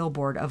more of a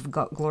billboard of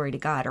glory to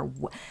God, or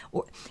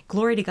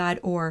glory to God,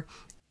 or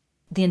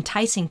the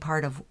enticing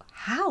part of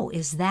how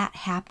is that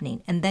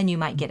happening? And then you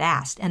might get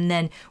asked. And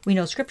then we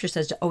know Scripture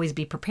says to always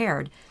be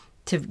prepared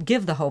to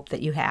give the hope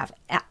that you have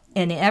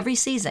in every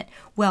season.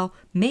 Well,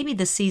 maybe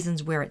the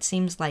seasons where it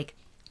seems like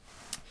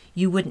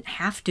you wouldn't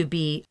have to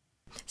be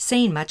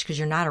saying much because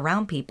you're not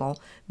around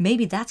people,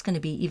 maybe that's going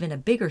to be even a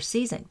bigger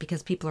season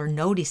because people are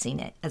noticing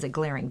it as a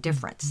glaring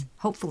difference.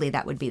 Hopefully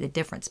that would be the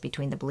difference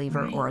between the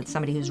believer or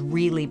somebody who's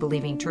really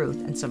believing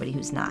truth and somebody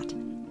who's not.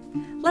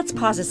 Let's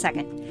pause a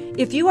second.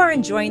 If you are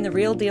enjoying The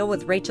Real Deal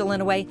with Rachel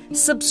Inouye,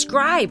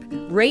 subscribe,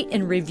 rate,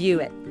 and review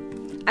it.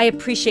 I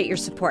appreciate your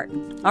support.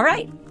 All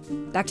right,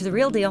 back to The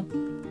Real Deal.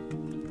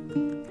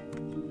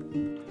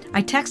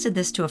 I texted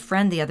this to a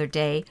friend the other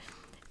day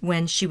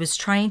when she was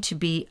trying to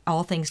be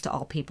all things to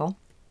all people.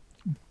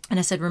 And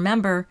I said,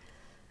 remember,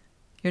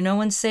 you're no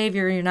one's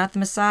savior. You're not the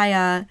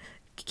Messiah.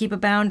 Keep a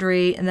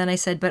boundary. And then I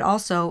said, but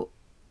also,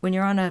 when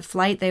you're on a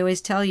flight, they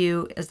always tell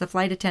you, as the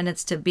flight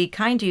attendants, to be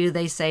kind to you.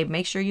 They say,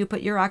 make sure you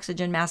put your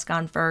oxygen mask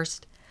on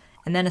first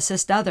and then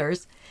assist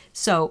others.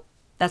 So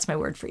that's my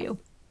word for you.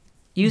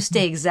 You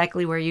stay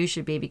exactly where you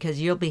should be,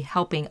 because you'll be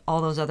helping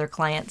all those other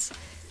clients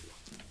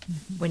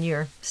when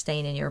you're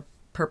staying in your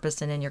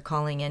purpose and in your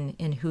calling and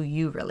in who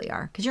you really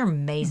are. Because you're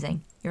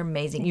amazing. You're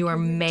amazing. You are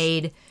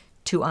made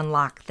to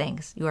unlock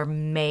things. You are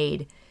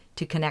made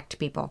to connect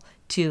people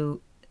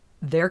to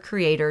their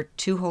Creator,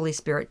 to Holy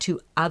Spirit,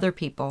 to other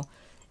people.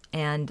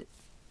 And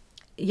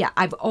yeah,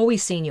 I've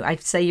always seen you. I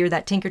say you're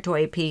that Tinker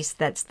Toy piece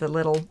that's the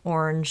little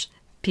orange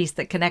piece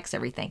that connects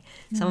everything.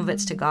 Some of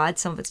it's to God,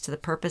 some of it's to the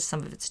purpose,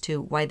 some of it's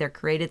to why they're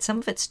created, some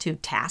of it's to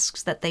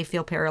tasks that they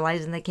feel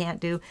paralyzed and they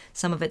can't do,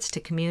 some of it's to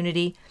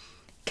community.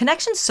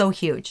 Connection's so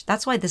huge.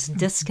 That's why this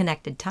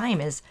disconnected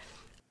time is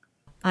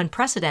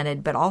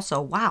unprecedented, but also,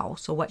 wow,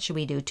 so what should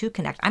we do to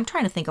connect? I'm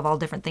trying to think of all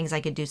different things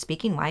I could do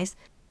speaking-wise.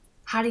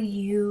 How do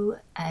you,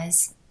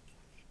 as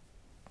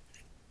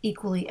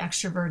equally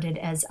extroverted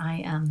as I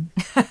am,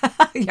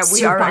 yeah,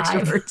 we are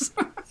extroverts.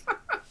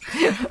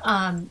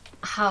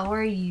 How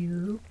are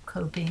you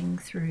coping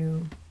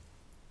through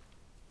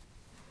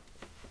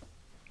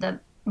the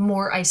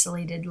more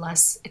isolated,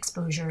 less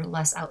exposure,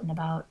 less out and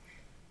about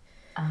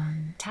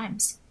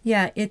times?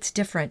 Yeah, it's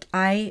different.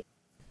 I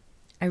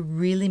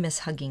really miss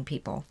hugging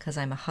people because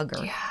I'm a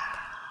hugger. Yeah.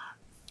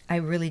 I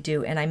really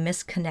do. And I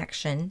miss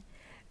connection,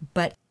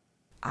 but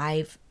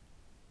I've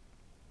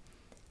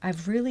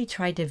really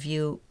tried to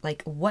view,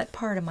 like, what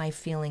part of my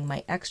feeling,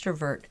 my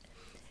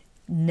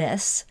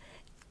extrovertness,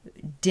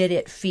 did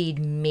it feed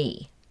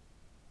me?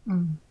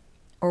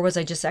 Or was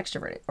I just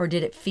extroverted? Or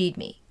did it feed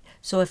me?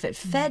 So if it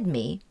fed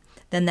me,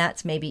 then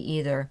that's maybe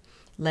either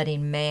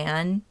letting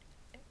man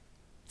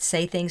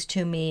say things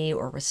to me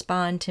or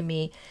respond to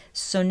me.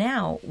 So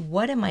now,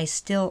 what am I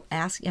still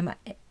asking?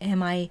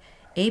 Am I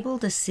able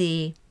to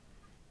see?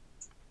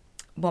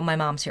 Well, my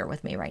mom's here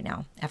with me right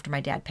now after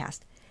my dad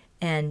passed.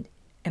 And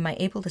am I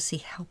able to see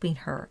helping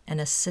her and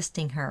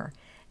assisting her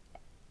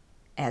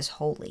as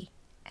holy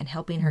and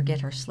helping her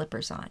get her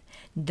slippers on?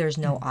 There's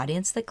no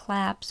audience that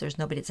claps. There's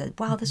nobody that says,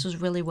 wow, this was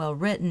really well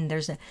written.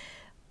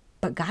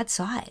 But God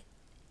saw it.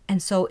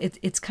 And so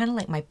it's kind of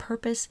like my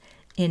purpose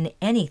in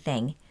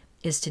anything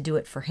is to do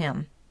it for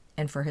Him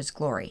and for His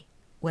glory,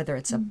 whether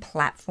it's a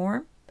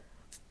platform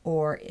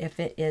or if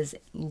it is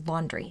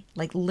laundry.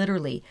 Like,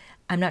 literally,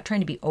 I'm not trying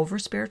to be over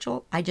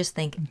spiritual. I just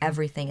think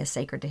everything is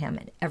sacred to Him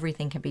and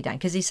everything can be done.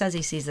 Because He says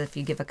He sees if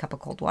you give a cup of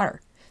cold water.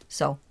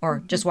 So,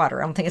 or just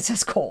water. I don't think it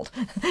says cold,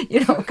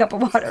 a cup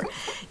of water,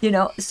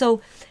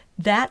 So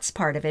that's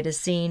part of it, is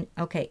seeing,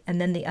 okay.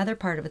 And then the other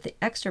part of it, the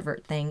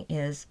extrovert thing,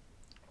 is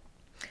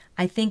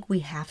I think we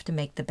have to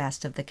make the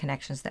best of the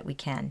connections that we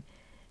can.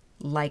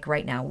 Like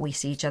right now, we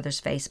see each other's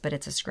face, but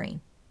it's a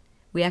screen.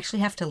 We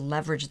actually have to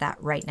leverage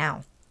that right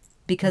now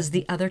because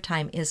the other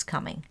time is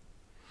coming.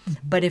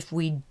 But if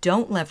we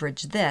don't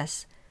leverage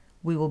this,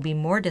 we will be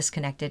more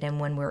disconnected.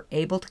 And when we're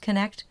able to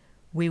connect,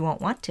 we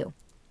won't want to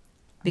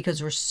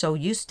because we're so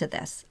used to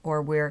this.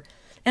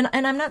 And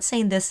I'm not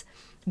saying this,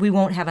 we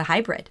won't have a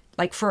hybrid.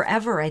 Like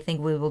forever, I think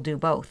we will do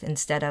both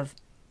instead of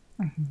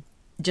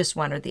just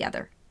one or the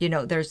other.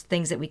 There's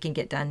things that we can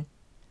get done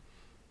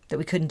that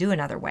we couldn't do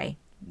another way,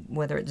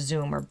 whether it's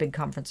Zoom or big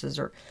conferences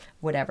or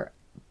whatever.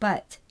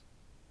 But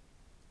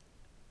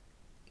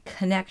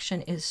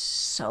connection is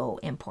so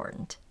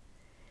important.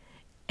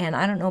 And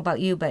I don't know about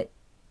you, but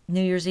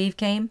New Year's Eve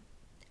came.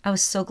 I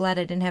was so glad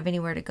I didn't have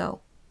anywhere to go.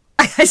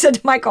 I said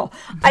to Michael,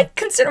 I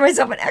consider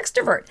myself an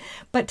extrovert,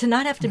 but to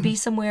not have to be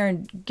somewhere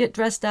and get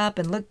dressed up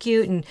and look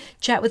cute and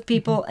chat with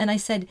people. And I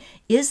said,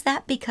 is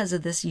that because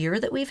of this year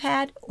that we've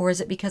had? Or is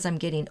it because I'm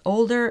getting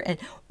older?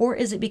 Or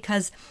is it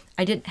because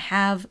I didn't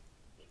have...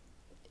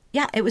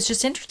 Yeah, it was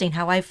just interesting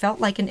how I felt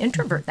like an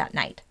introvert that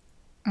night.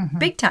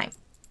 Big time.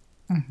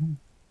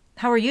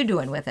 How are you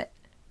doing with it?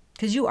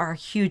 Because you are a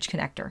huge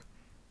connector.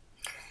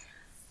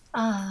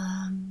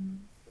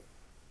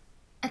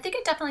 I think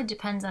it definitely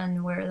depends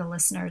on where the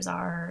listeners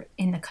are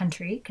in the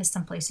country, because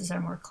some places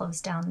are more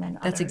closed down than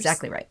others. That's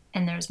exactly right.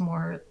 And there's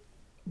more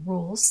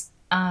rules.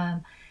 I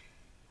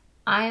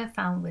have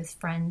found with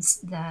friends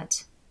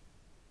that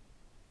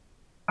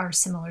are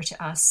similar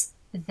to us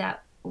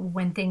that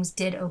when things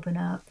did open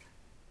up,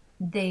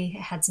 they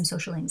had some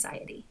social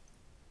anxiety.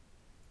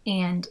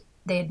 And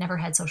they had never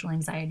had social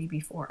anxiety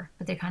before,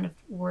 but they kind of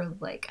were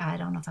like, I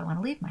don't know if I want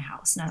to leave my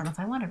house, and I don't know if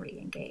I want to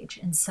re-engage.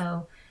 And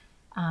so...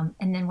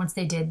 and then once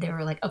they did, they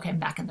were like, okay, I'm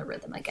back in the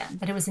rhythm again.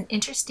 But it was an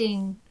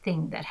interesting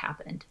thing that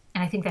happened.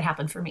 And I think that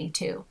happened for me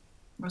too.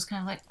 I was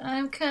kind of like,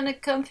 I'm kind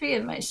of comfy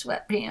in my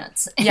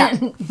sweatpants. Yeah.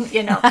 And,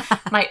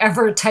 my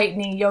ever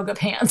tightening yoga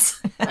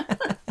pants.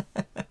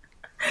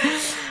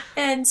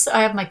 And so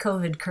I have my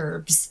COVID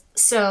curves.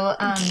 So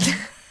I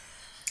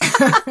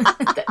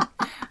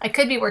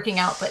could be working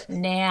out, but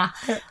nah.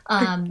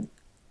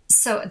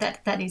 So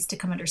that needs to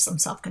come under some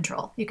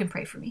self-control. You can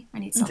pray for me. I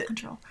need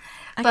self-control.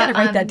 I got to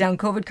write that down,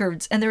 COVID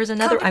curves. And there was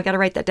another, I got to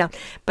write that down.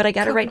 But I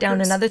got to write down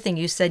curves. Another thing.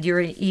 You said you're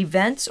an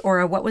events,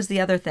 or what was the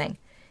other thing?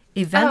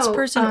 Events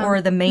person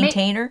or the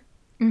maintainer?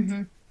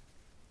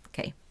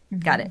 Okay,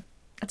 got it.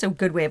 That's a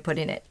good way of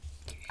putting it.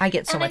 I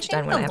get so much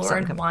done when I have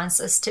something. The Lord wants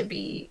us to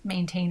be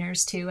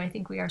maintainers too. I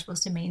think we are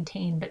supposed to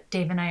maintain, but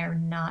Dave and I are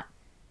not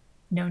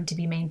known to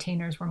be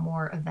maintainers. We're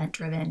more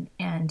event-driven.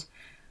 And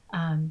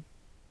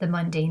the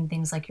mundane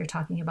things like you're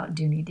talking about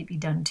do need to be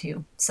done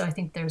too. So I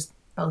think there's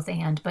both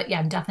and. But yeah,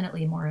 I'm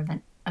definitely more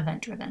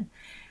event driven.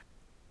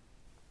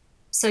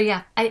 So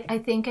yeah, I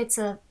think it's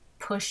a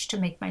push to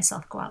make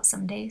myself go out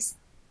some days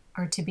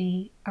or to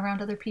be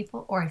around other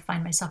people, or I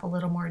find myself a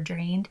little more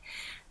drained.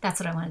 That's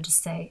what I wanted to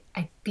say.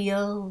 I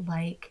feel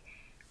like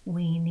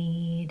we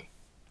need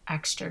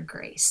extra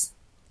grace.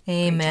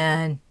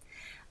 Amen.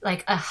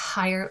 Like a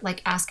higher,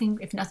 like asking,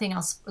 if nothing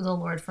else, the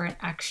Lord for an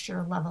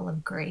extra level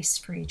of grace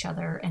for each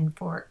other, and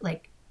for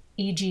like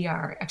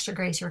EGR, extra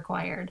grace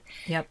required.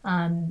 Yep.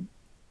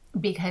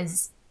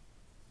 Because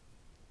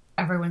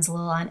everyone's a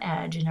little on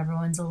edge, and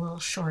everyone's a little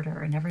shorter,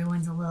 and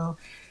everyone's a little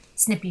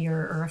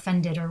snippier or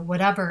offended or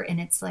whatever. And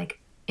it's like,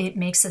 it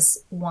makes us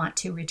want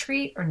to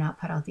retreat or not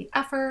put out the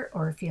effort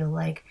or feel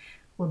like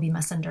we'll be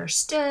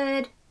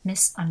misunderstood.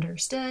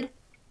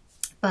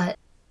 But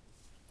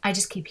I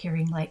just keep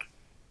hearing like,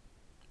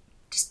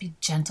 just be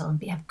gentle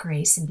and have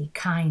grace and be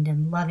kind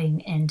and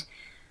loving, and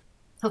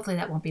hopefully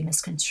that won't be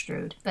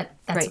misconstrued. But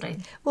that's right.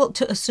 what Well,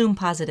 to assume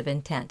positive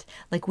intent.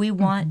 Like we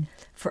want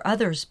for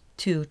others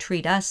to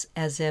treat us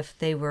as if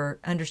they were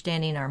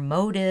understanding our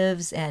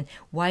motives and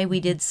why we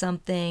did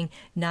something,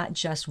 not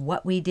just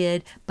what we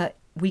did, but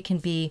we can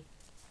be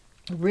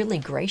really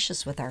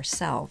gracious with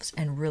ourselves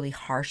and really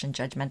harsh and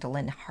judgmental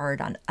and hard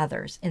on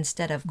others,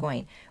 instead of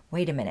going,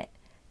 wait a minute,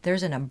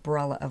 there's an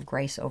umbrella of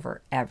grace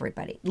over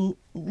everybody.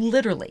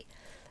 Literally.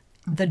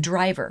 The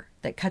driver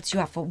that cuts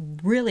you off. Well,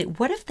 really,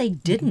 what if they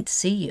didn't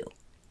see you?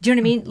 Do you know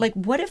what I mean? Like,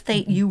 what if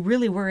you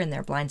really were in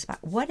their blind spot?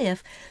 What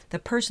if the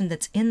person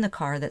that's in the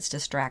car that's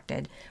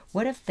distracted,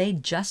 what if they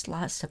just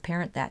lost a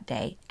parent that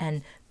day,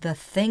 and the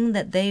thing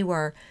that they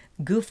were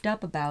goofed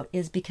up about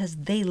is because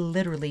they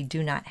literally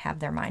do not have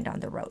their mind on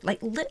the road?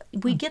 Like,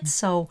 we get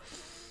so...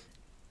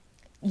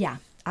 Yeah,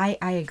 I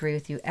agree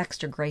with you.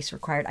 Extra grace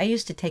required. I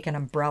used to take an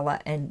umbrella,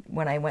 and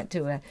when I went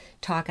to a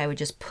talk, I would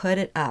just put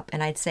it up,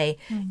 and I'd say,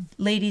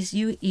 ladies,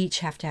 you each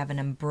have to have an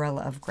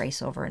umbrella of grace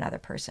over another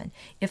person.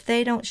 If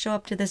they don't show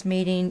up to this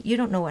meeting, you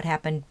don't know what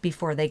happened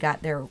before they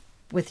got there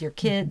with their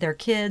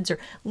kids, or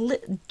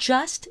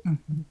just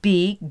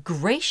be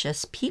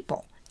gracious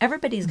people.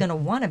 Everybody's going to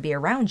want to be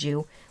around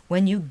you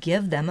when you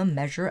give them a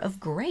measure of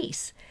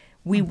grace.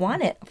 We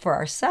want it for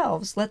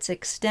ourselves. Let's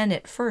extend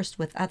it first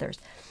with others.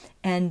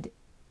 And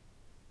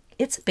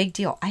it's a big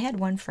deal. I had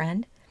one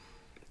friend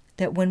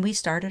that when we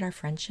started our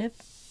friendship,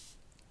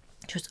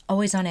 She was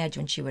always on edge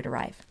when she would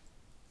arrive.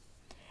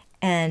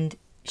 And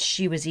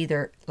she was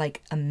either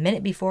like a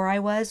minute before I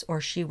was,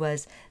 or she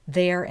was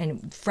there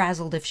and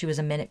frazzled if she was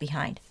a minute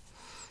behind.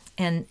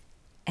 And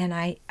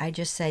I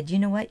just said, you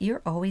know what?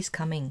 You're always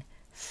coming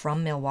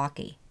from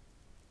Milwaukee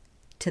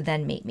to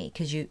then meet me,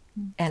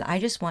 and I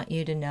just want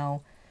you to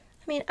know.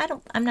 I mean,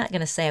 I'm not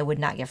going to say I would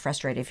not get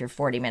frustrated if you're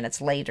 40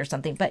 minutes late or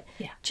something, but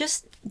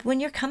just when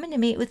you're coming to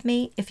meet with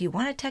me, if you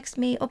want to text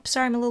me, oh,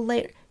 sorry, I'm a little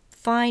late.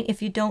 Fine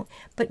if you don't,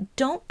 but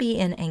don't be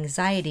in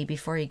anxiety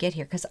before you get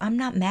here, because I'm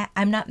not mad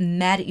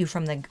at you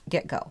from the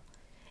get-go.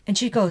 And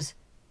she goes,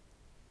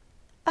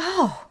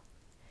 oh,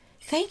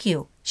 thank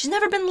you. She's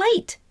never been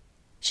late.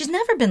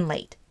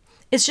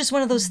 It's just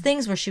one of those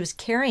things where she was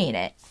carrying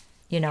it,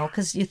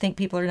 because you think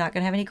people are not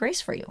going to have any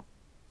grace for you.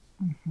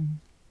 Mm-hmm.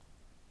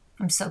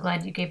 I'm so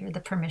glad you gave her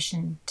the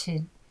permission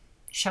to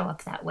show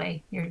up that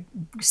way. You're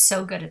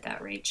so good at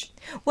that, Rach.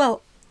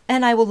 Well,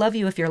 and I will love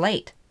you if you're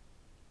late.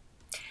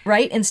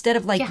 Right? Instead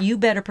of you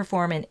better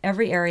perform in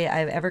every area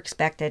I've ever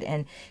expected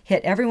and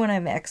hit every one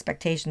of my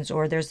expectations,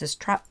 or there's this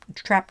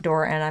trap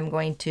door and I'm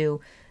going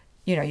to,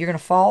 you're going to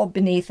fall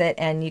beneath it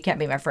and you can't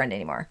be my friend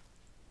anymore.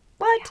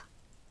 What?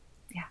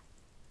 Yeah.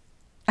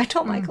 I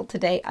told Michael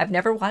today, I've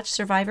never watched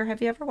Survivor.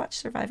 Have you ever watched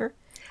Survivor?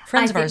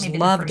 Friends of ours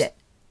loved it.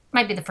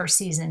 Might be the first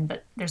season,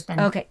 but there's been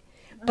a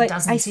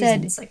dozen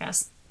seasons, I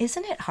guess.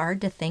 Isn't it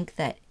hard to think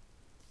that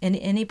in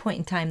any point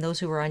in time, those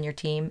who are on your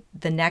team,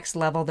 the next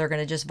level, they're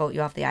going to just vote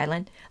you off the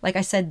island? Like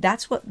I said,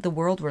 that's what the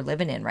world we're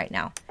living in right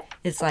now.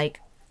 It's like,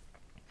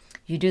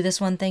 you do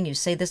this one thing, you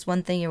say this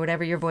one thing or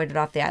whatever, you're voided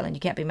off the island. You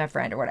can't be my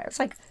friend or whatever. It's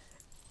like,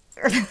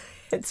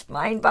 it's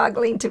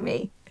mind-boggling to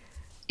me.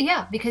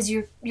 Yeah, because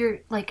you're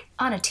like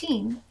on a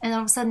team, and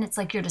all of a sudden it's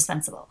like you're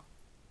dispensable.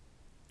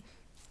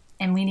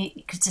 And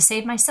because to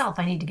save myself,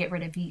 I need to get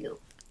rid of you.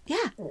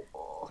 Yeah.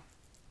 Oh.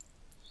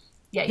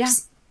 Yikes. Yeah.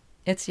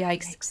 It's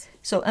yikes.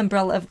 So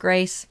umbrella of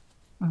grace,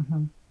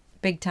 mm-hmm.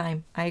 Big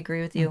time. I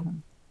agree with you.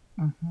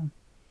 Mm-hmm. Mm-hmm.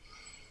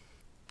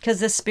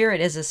 Because this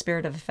spirit is a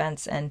spirit of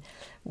offense. And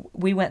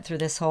we went through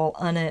this whole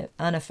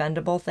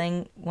unoffendable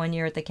thing one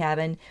year at the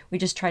cabin. We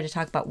just tried to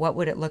talk about what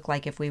would it look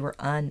like if we were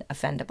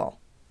unoffendable.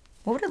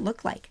 What would it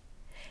look like?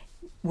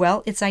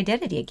 Well, it's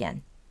identity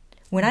again.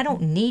 When I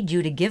don't need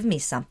you to give me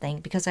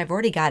something because I've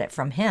already got it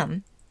from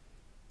him,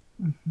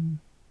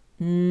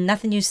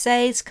 nothing you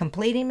say is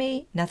completing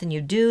me. Nothing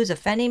you do is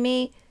offending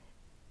me.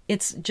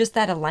 It's just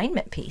that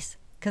alignment piece,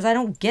 because I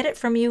don't get it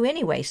from you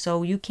anyway.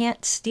 So you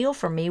can't steal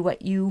from me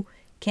what you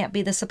can't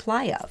be the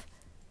supply of.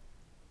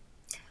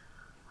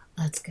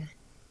 That's good.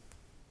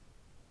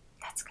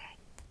 That's good.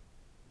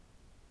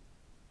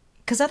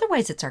 Because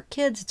otherwise it's our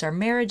kids, it's our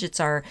marriage, it's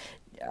our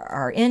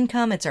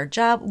income, it's our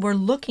job. We're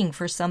looking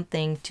for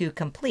something to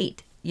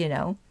complete,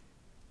 That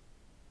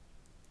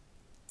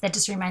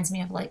just reminds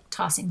me of like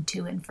tossing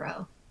to and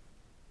fro.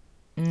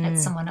 That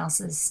someone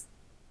else is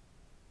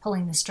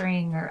pulling the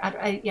string, or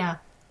yeah,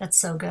 that's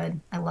so good.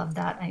 I love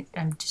that.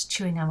 I'm just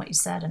chewing on what you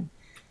said, and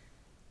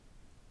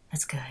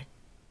that's good.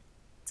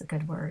 It's a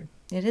good word.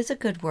 It is a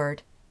good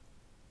word.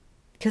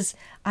 Because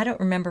I don't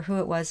remember who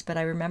it was, but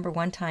I remember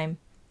one time,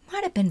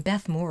 might have been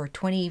Beth Moore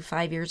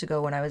 25 years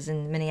ago when I was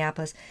in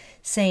Minneapolis,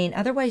 saying,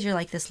 otherwise you're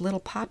like this little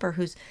pauper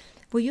who's,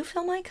 will you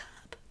fill my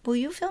cup? Will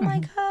you fill my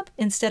cup?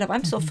 Instead of,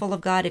 I'm so full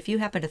of God, if you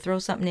happen to throw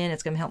something in,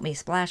 it's going to help me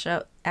splash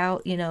out,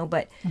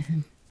 but,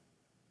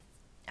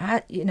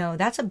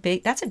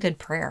 that's a good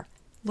prayer.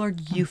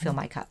 Lord, you fill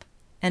my cup,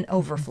 and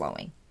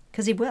overflowing,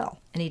 because he will,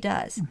 and he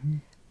does.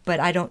 But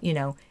I don't,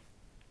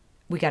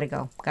 we got to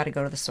go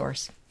to the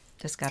source.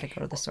 Just got to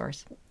go to the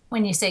source.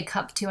 When you say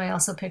cup too, I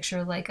also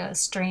picture like a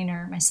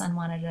strainer. My son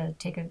wanted to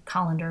take a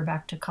colander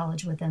back to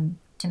college with him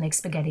to make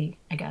spaghetti,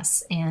 I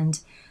guess, and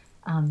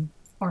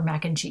or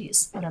mac and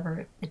cheese,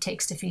 whatever it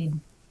takes to feed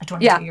a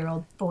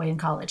 22-year-old boy in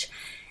college.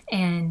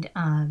 And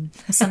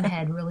some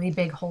had really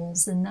big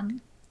holes in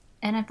them.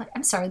 And I'm like,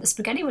 I'm sorry, the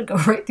spaghetti would go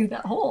right through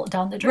that hole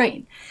down the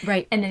drain.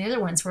 Right. And then the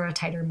other ones were a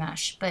tighter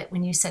mesh. But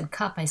when you said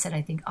cup, I said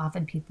I think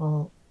often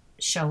people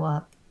show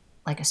up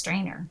like a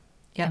strainer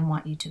and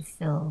want you to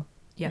fill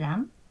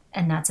them.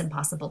 And that's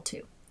impossible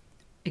too.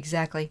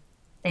 Exactly.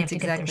 They have to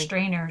get their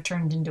strainer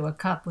turned into a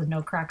cup with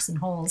no cracks and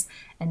holes,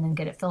 and then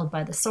get it filled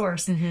by the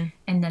source. And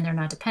then they're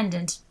not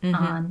dependent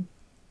on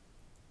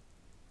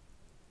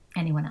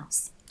anyone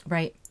else.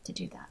 Right. To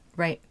do that.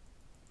 Right.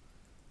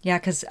 Yeah,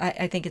 because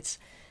I think it's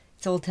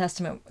Old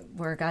Testament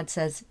where God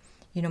says,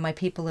 my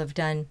people have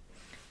done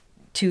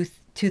two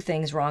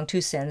things wrong,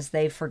 two sins.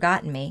 They've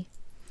forgotten me,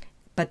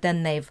 but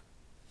then they've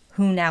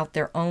hewn out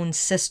their own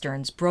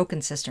cisterns,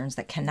 broken cisterns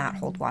that cannot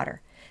hold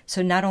water.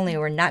 So not only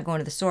are we not going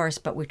to the source,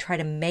 but we try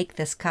to make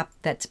this cup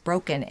that's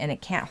broken and it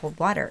can't hold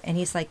water. And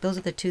he's like, those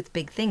are the two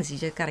big things. You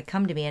just got to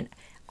come to me. And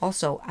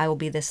also, I will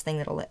be this thing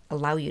that'll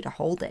allow you to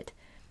hold it.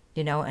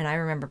 And I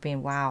remember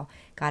being, wow,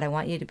 God, I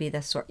want you to be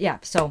the source. Yeah.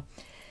 So,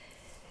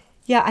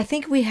 I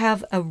think we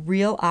have a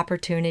real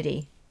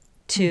opportunity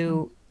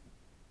to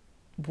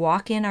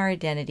walk in our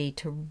identity,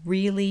 to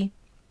really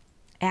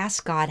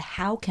ask God,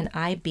 how can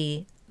I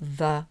be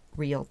the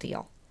real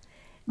deal?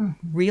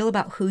 real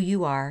about who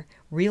you are,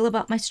 real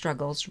about my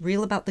struggles,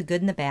 real about the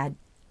good and the bad,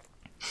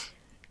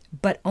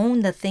 but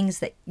own the things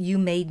that you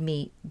made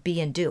me be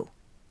and do.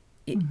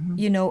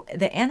 You know,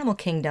 the animal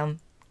kingdom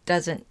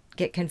doesn't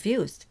get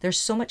confused. There's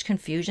so much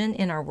confusion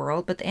in our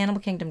world, but the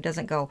animal kingdom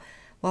doesn't go,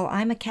 well,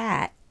 I'm a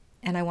cat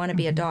and I want to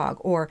be a dog,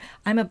 or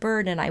I'm a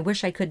bird and I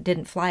wish I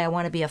didn't fly, I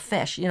want to be a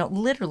fish. You know,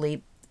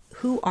 literally,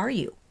 who are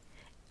you?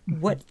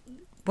 What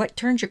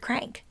turns your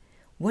crank?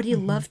 What do you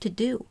love to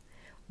do?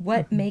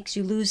 What makes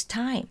you lose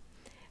time?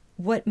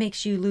 What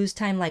makes you lose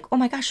time like, oh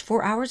my gosh,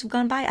 4 hours have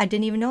gone by? I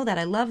didn't even know that.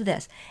 I love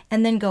this.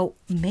 And then go,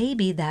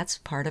 maybe that's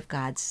part of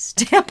God's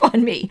stamp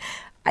on me.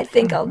 I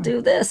think I'll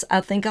do this. I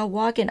think I'll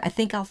walk in. I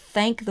think I'll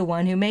thank the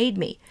one who made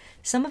me.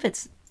 Some of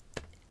it's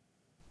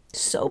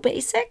so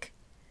basic,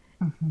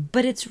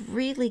 but it's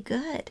really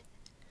good.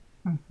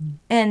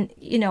 And,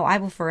 you know, I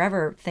will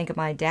forever think of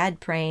my dad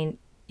praying,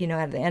 you know,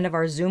 at the end of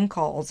our Zoom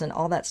calls and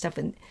all that stuff.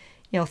 And,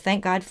 you know,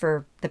 thank God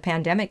for the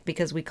pandemic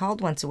because we called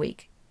once a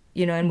week,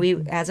 you know, and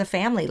we, as a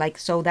family, like,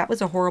 so that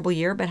was a horrible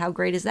year, but how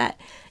great is that?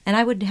 And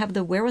I would have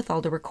the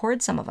wherewithal to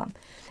record some of them.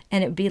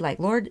 And it would be like,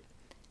 Lord,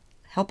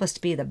 help us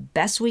to be the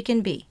best we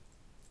can be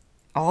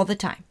all the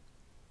time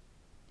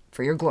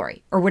for your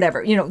glory or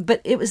whatever, you know,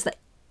 but it was like,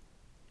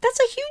 that's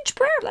a huge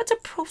prayer. That's a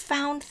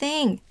profound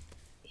thing.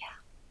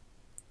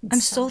 Yeah. I'm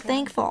so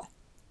thankful.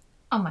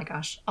 Oh my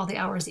gosh. All the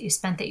hours that you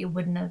spent that you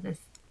wouldn't have if,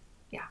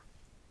 yeah.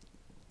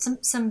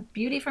 Some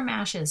beauty from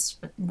ashes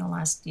in the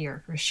last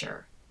year for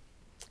sure.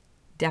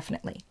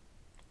 Definitely.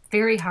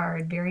 Very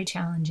hard, very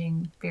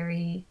challenging,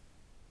 very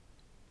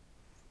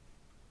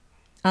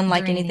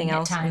unlike anything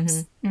else.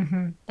 Times.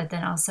 But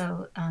then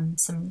also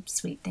some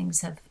sweet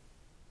things have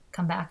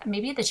come back.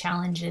 Maybe the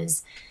challenge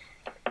is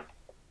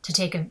to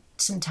take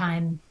some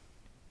time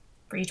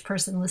for each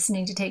person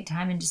listening to take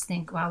time and just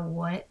think, wow,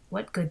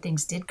 what good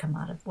things did come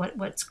out of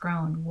what's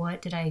grown?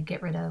 What did I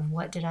get rid of?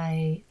 What did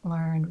I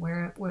learn?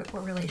 What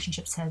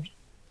relationships have,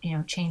 you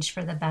know, changed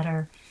for the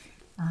better?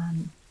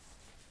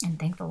 And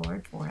thank the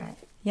Lord for it.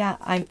 Yeah,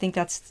 I think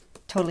that's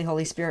totally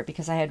Holy Spirit,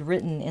 because I had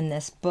written in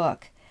this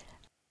book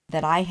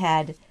that I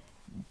had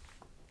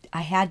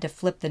to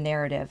flip the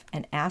narrative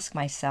and ask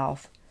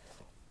myself,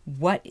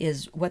 what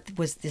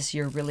was this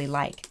year really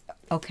like?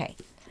 Okay.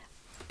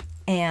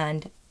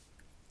 And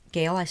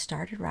Gayle, I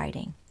started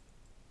writing.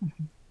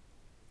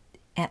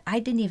 And I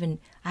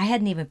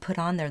hadn't even put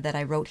on there that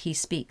I wrote He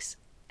Speaks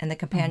and the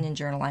companion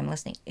journal I'm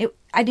listening.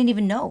 I didn't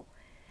even know.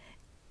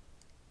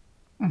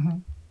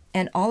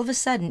 And all of a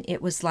sudden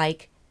it was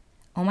like,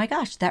 oh my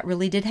gosh, that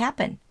really did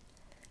happen.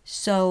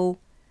 So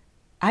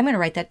I'm going to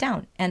write that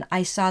down. And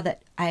I saw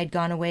that I had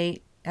gone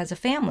away as a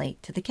family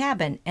to the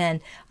cabin, and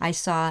I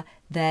saw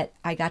that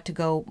I got to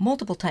go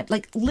multiple times.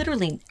 Like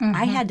literally,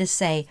 I had to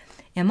say,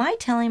 am I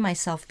telling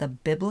myself the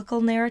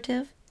biblical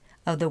narrative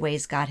of the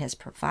ways God has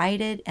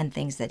provided and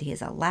things that He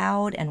has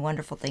allowed and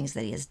wonderful things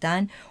that He has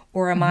done?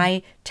 Or am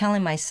I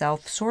telling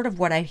myself sort of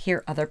what I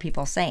hear other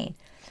people saying?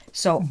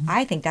 So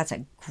I think that's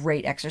a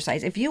great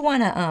exercise. If you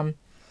want to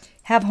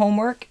have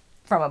homework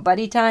from a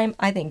buddy time,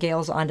 I think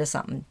Gayle's onto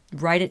something.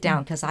 Write it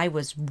down, because I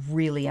was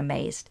really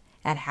amazed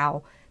at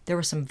how there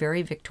were some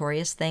very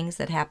victorious things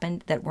that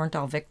happened that weren't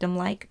all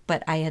victim-like,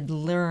 but I had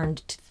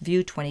learned to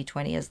view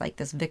 2020 as like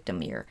this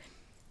victim year.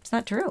 It's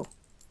not true.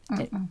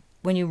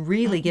 When you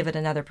really give it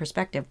another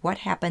perspective, what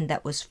happened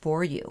that was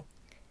for you,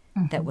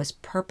 that was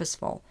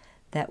purposeful,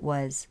 that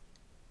was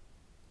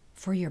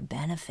for your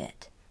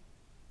benefit?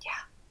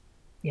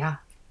 Yeah.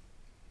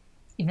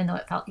 Even though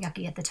it felt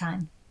yucky at the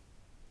time.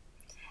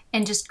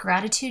 And just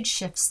gratitude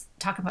shifts,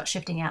 talk about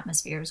shifting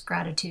atmospheres.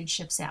 Gratitude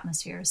shifts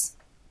atmospheres.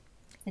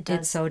 It does.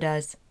 It so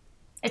does.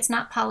 It's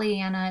not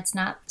Pollyanna. It's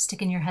not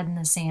sticking your head in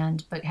the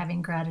sand, but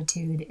having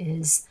gratitude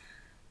is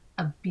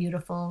a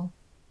beautiful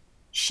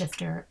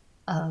shifter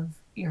of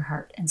your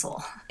heart and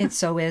soul. It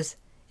so is.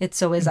 It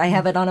so is. I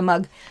have it on a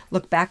mug.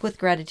 Look back with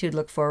gratitude,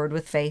 look forward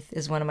with faith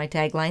is one of my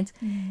taglines.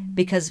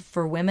 Because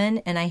for women,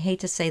 and I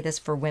hate to say this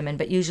for women,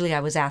 but usually I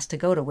was asked to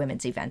go to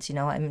women's events. You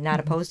know, I'm not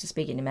opposed to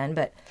speaking to men,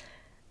 but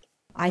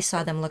I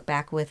saw them look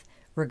back with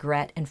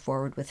regret and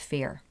forward with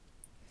fear.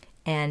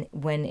 And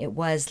when it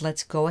was,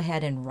 let's go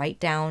ahead and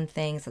write down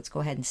things, let's go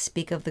ahead and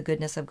speak of the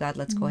goodness of God,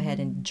 let's go ahead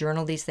and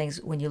journal these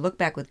things. When you look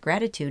back with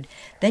gratitude,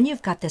 then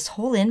you've got this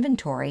whole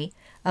inventory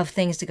of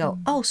things to go,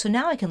 oh, so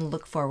now I can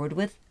look forward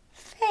with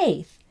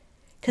faith,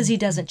 because He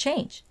doesn't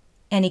change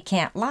and He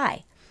can't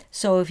lie.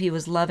 So if He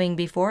was loving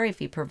before, if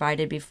He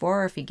provided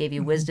before, if He gave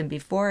you wisdom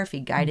before, if He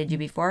guided you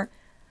before,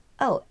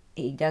 oh,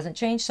 He doesn't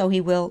change, so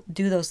He will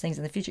do those things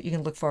in the future. You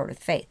can look forward with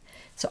faith.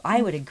 So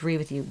I would agree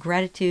with you.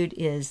 Gratitude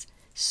is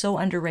so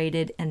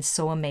underrated and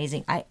so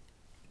amazing.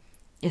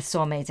 It's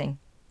so amazing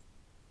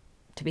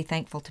to be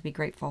thankful, to be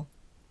grateful,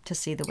 to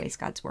see the ways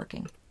God's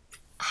working.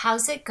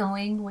 How's it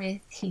going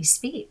with He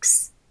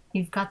Speaks?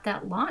 You've got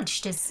that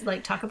launched. It's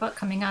like, talk about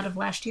coming out of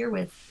last year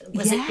with,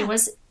 it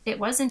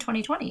was in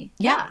 2020.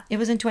 Yeah, it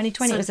was in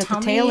 2020. So it was at the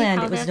tail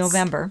end. It was that's...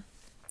 November.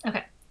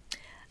 Okay.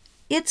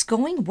 It's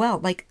going well.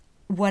 Like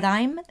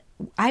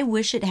I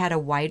wish it had a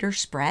wider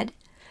spread,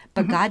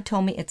 But God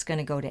told me it's going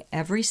to go to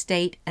every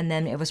state, and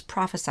then it was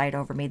prophesied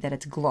over me that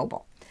it's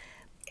global.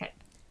 Okay.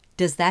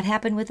 Does that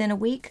happen within a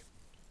week?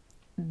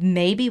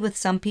 Maybe with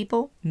some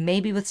people.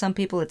 Maybe with some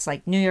people it's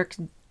like New York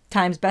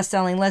Times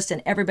bestselling list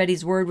and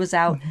everybody's word was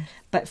out.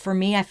 But for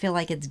me, I feel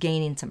like it's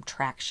gaining some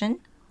traction.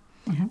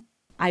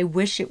 I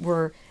wish it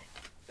were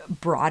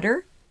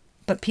broader,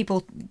 but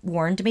people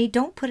warned me,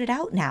 don't put it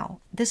out now.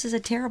 This is a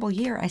terrible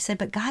year. I said,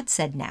 but God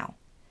said now.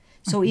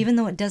 So even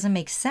though it doesn't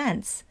make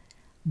sense,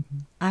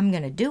 I'm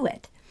going to do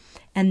it.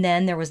 And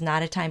then there was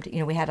not a time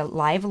to, we had a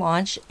live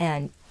launch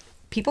and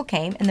people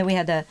came, and then we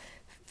had the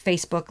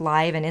Facebook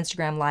Live and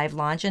Instagram Live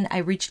launch, and I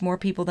reached more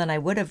people than I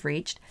would have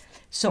reached.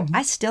 So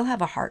I still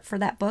have a heart for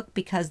that book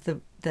because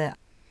the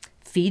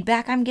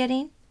feedback I'm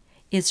getting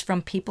is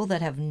from people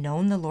that have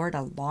known the Lord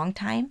a long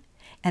time,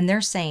 and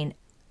they're saying,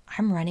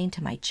 I'm running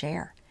to my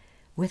chair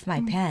with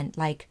my pen.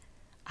 Like,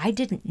 I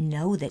didn't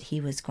know that he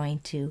was going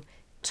to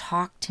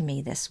talk to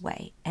me this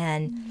way.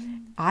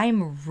 And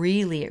I'm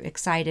really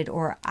excited,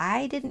 or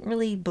I didn't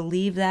really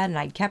believe that. And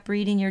I kept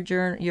reading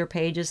your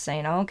pages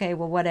saying, okay,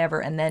 well,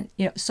 whatever. And then,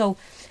 so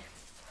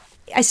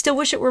I still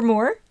wish it were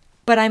more,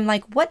 but I'm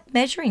like, what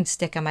measuring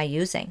stick am I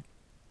using?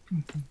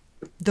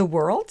 The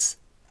world's?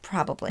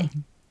 Probably.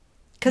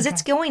 Because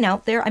it's going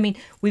out there. I mean,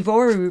 we've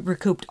already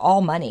recouped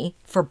all money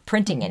for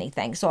printing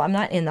anything, so I'm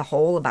not in the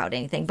hole about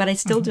anything, but I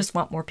still just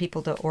want more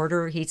people to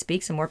order He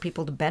Speaks and more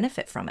people to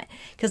benefit from it,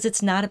 because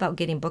it's not about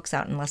getting books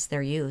out unless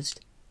they're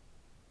used.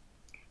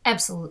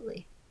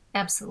 Absolutely.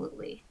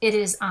 Absolutely. It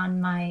is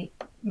on my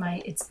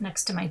it's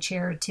next to my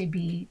chair to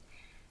be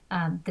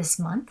this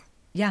month.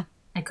 Yeah.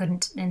 I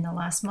couldn't in the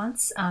last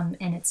months, and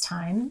it's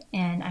time,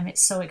 and I'm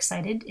so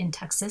excited in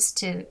Texas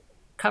to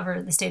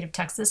cover the state of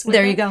Texas with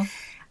There it. you go.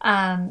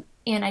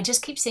 And I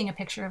just keep seeing a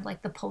picture of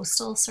like the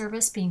postal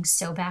service being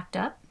so backed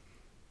up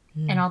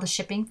and all the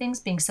shipping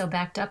things being so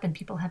backed up, and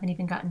people haven't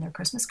even gotten their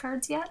Christmas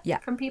cards yet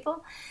from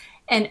people.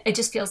 And it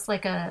just feels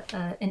like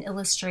an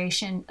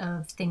illustration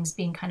of things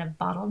being kind of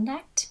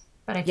bottlenecked.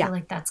 But I feel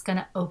like that's going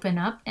to open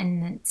up,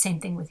 and then same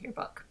thing with your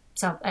book.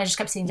 So I just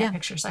kept seeing that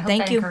picture. So I hope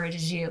that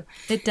encourages you.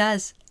 It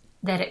does.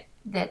 That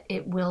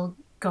it will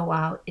go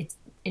out.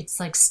 It's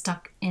like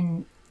stuck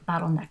in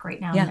bottleneck right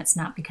now, and it's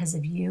not because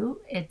of you.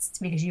 It's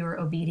because you were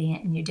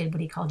obedient and you did what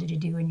he called you to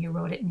do, and you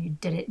wrote it and you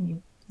did it, and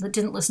you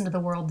didn't listen to the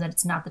world that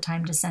it's not the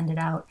time to send it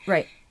out.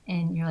 Right.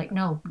 And you're like,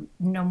 no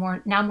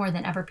more. Now more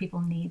than ever, people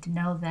need to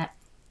know that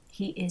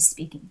he is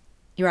speaking.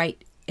 You're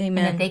right.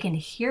 Amen. And that they can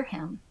hear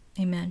him.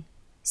 Amen.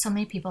 So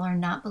many people are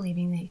not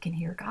believing they can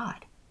hear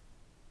God.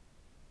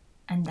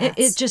 And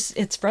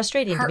it's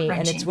frustrating to me,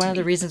 and it's one of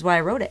the reasons why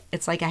I wrote it.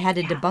 It's like I had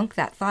to debunk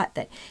that thought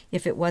that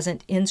if it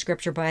wasn't in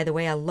Scripture, by the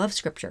way, I love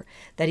Scripture,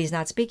 that he's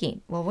not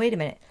speaking. Well, wait a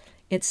minute.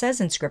 It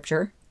says in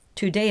Scripture,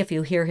 today if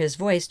you hear his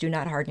voice, do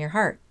not harden your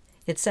heart.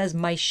 It says,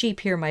 my sheep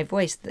hear my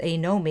voice, they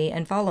know me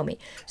and follow me.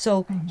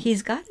 So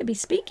he's got to be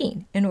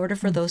speaking in order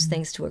for those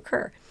things to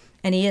occur.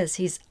 And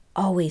he's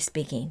always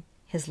speaking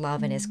his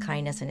love and his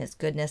kindness and his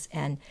goodness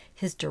and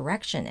his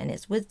direction and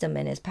his wisdom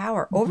and his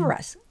power over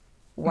us.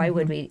 Why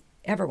would we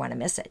ever want to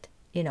miss it,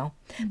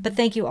 But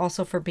thank you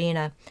also for being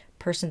a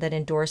person that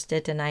endorsed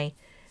it, and I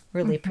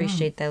really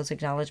appreciate those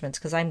acknowledgments,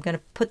 because I'm going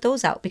to put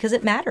those out because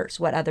it matters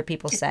what other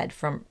people said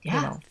from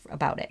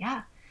about it.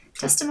 Yeah.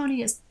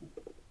 Testimony is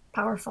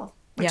powerful,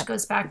 which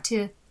goes back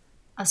to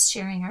us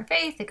sharing our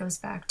faith. It goes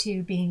back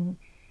to being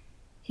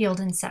healed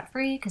and set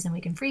free, because then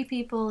we can free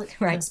people. It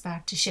goes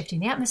back to shifting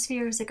the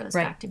atmospheres. It goes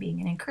back to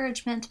being an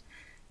encouragement.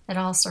 It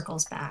all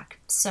circles back.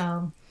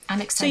 So I'm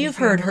excited. So you've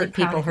heard hurt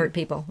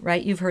people,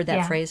 right? You've heard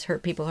that phrase,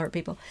 hurt people,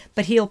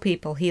 but heal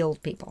people,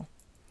 healed people.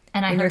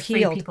 And I heard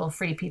free people,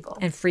 free people.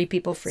 And free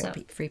people,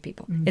 free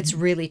people. It's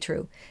really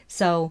true.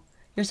 So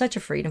you're such a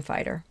freedom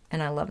fighter,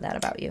 and I love that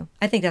about you.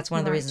 I think that's one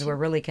of the reasons we're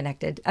really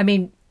connected. I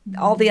mean,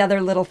 all the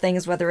other little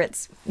things, whether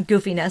it's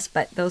goofiness,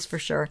 but those for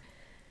sure.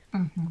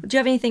 Do you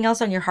have anything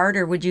else on your heart,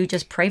 or would you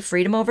just pray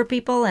freedom over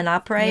people and I'll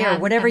pray, or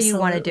whatever you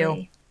want to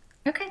do?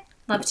 Okay.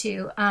 Love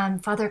to.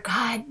 Father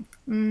God,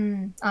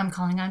 I'm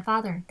calling on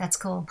Father. That's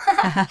cool.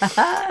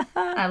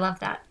 I love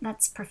that.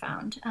 That's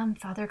profound.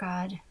 Father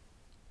God,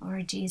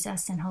 Lord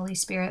Jesus and Holy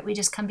Spirit, we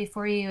just come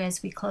before you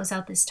as we close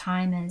out this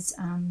time as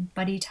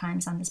buddy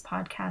times on this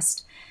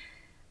podcast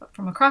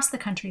from across the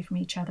country from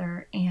each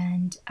other.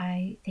 And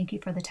I thank you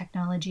for the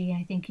technology.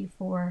 I thank you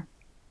for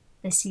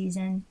the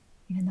season,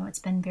 even though it's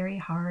been very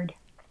hard.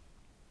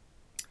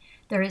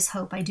 There is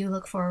hope. I do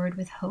look forward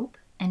with hope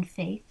and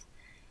faith.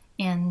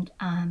 And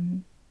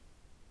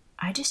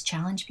I just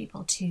challenge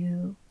people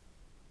to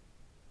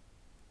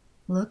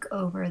look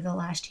over the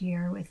last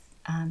year with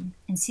and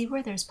see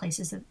where there's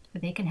places where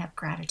they can have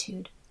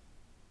gratitude,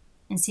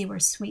 and see where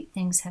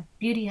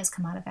beauty has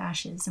come out of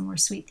ashes, and where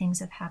sweet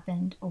things have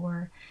happened,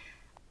 or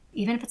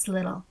even if it's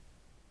little,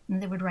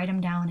 and they would write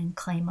them down and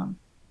claim them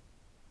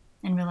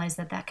and realize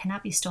that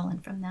cannot be stolen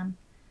from them.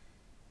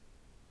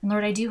 And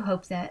Lord, I do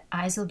hope that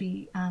eyes will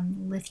be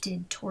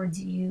lifted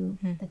towards you,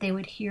 that they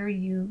would hear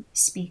you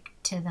speak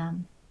to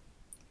them,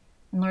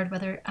 And Lord,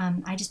 whether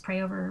I just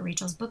pray over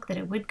Rachel's book that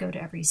it would go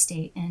to every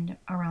state and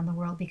around the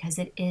world, because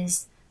it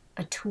is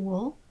a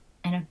tool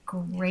and a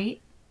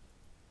great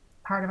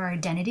part of our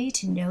identity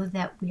to know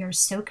that we are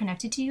so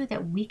connected to you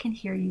that we can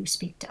hear you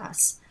speak to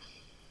us.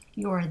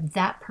 You're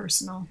that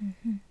personal.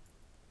 Mm-hmm.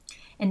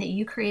 And that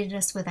you created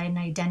us with an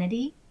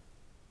identity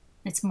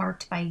that's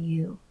marked by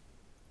you.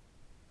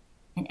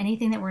 And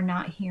anything that we're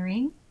not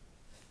hearing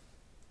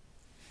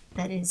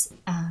that is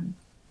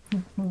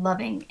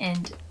loving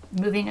and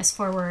moving us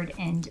forward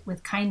and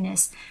with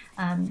kindness,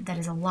 that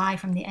is a lie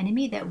from the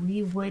enemy, that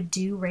we would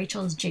do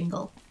Rachel's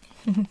jingle.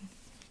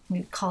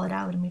 We'd call it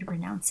out and we'd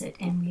renounce it,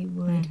 and we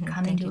would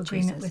come into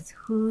agreement with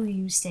who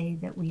you say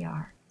that we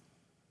are.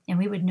 And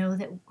we would know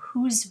that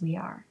whose we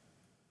are.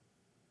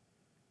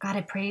 God,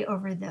 I pray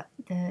over the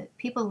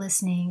people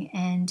listening,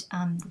 and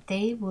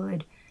they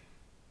would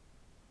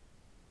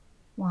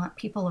want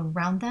people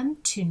around them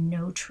to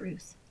know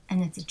truth,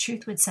 and that the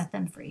truth would set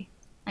them free.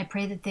 I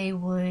pray that they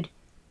would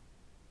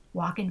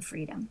walk in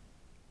freedom.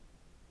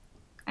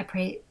 I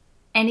pray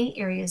any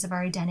areas of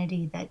our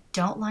identity that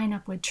don't line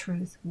up with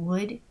truth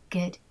would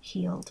get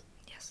healed.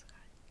 Yes, God.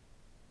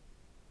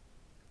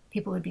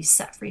 People would be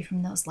set free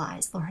from those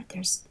lies. Lord,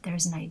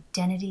 there's an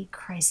identity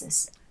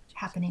crisis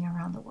happening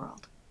around the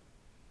world.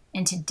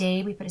 And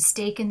today we put a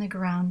stake in the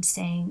ground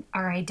saying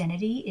our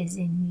identity is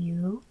in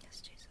you,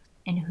 yes, Jesus,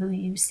 and who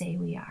you say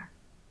we are.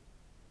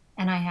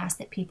 And I ask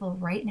that people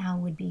right now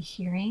would be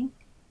hearing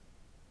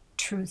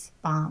truth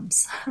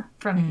bombs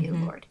from you,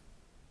 Lord.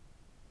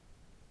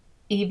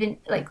 Even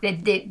like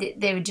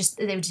they would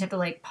just have to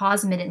like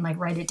pause a minute and like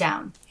write it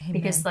down. Amen.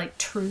 Because like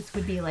truth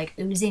would be like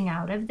oozing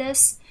out of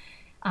this.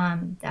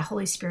 The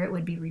Holy Spirit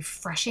would be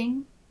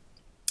refreshing,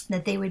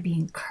 that they would be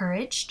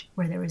encouraged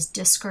where there was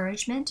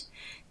discouragement.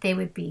 They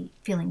would be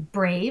feeling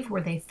brave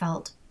where they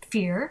felt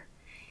fear.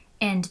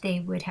 And they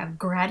would have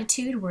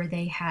gratitude where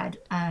they had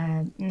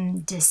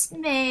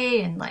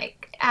dismay and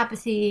like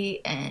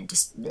apathy and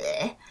just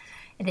bleh.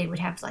 And they would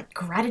have like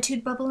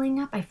gratitude bubbling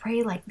up. I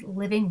pray like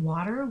living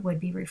water would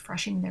be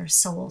refreshing their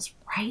souls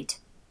right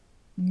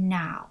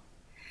now.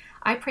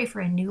 I pray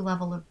for a new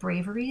level of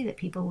bravery, that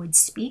people would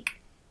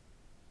speak.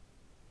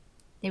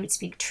 They would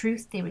speak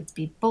truth. They would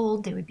be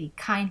bold. They would be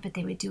kind, but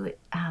they would do it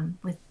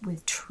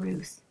with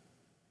truth.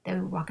 They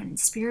would walk in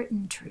spirit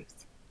and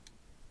truth.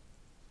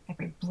 I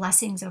pray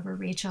blessings over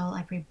Rachel.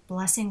 I pray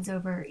blessings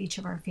over each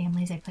of our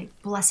families. I pray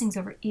blessings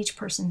over each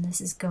person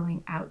this is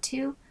going out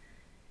to.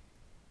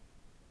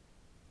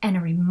 And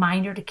a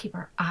reminder to keep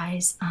our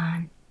eyes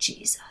on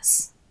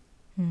Jesus.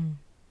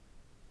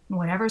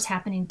 Whatever's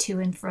happening to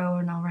and fro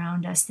and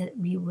around us, that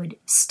we would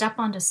step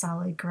onto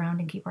solid ground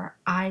and keep our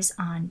eyes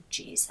on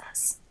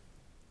Jesus.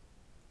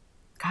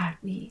 God,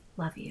 we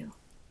love you.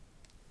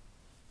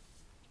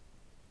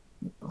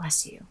 We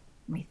bless you.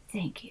 And we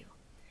thank you.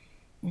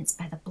 And it's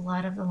by the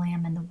blood of the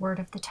Lamb and the word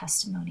of the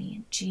testimony.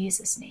 In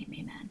Jesus' name,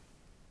 amen.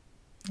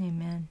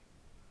 Amen.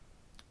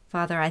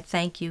 Father, I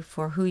thank you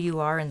for who you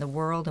are in the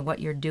world and what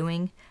you're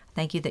doing.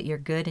 Thank you that you're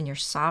good and you're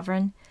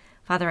sovereign.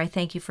 Father, I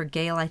thank you for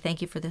Gayle. I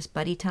thank you for this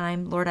buddy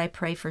time. Lord, I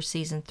pray for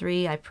season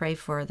 3. I pray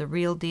for the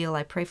real deal.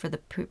 I pray for the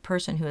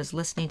person who is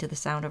listening to the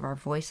sound of our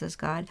voices,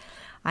 God.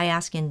 I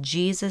ask in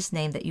Jesus'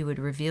 name that you would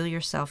reveal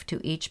yourself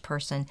to each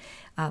person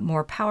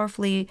more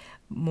powerfully,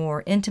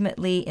 more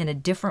intimately, in a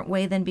different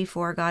way than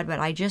before, God. But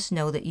I just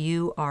know that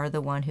you are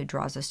the one who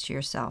draws us to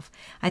yourself.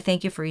 I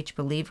thank you for each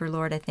believer,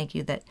 Lord. I thank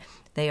you that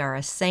they are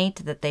a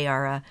saint, that they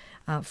are a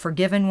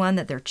forgiven one,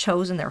 that they're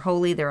chosen, they're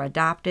holy, they're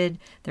adopted,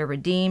 they're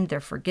redeemed,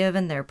 they're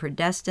forgiven, they're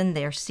predestined,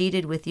 they're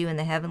seated with you in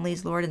the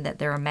heavenlies, Lord, and that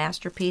they're a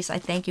masterpiece. I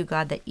thank you,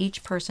 God, that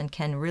each person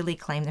can really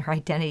claim their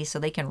identity so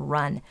they can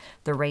run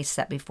the race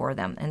set before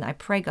them. And I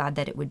pray, God,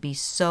 that it would be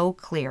so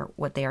clear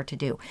what they are to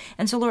do.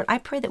 And so, Lord, I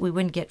pray that we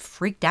wouldn't get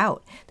freaked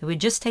out, that we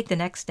just take the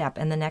next step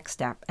and the next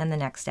step and the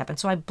next step. And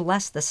so I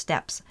bless the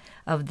steps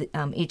of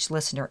each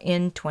listener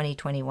in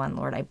 2021,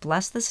 Lord. I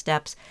bless the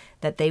steps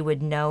that they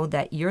would know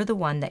that you're the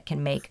one that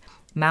can make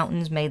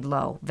mountains made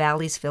low,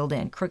 valleys filled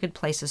in, crooked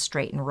places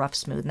straight and rough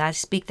smooth. And I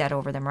speak that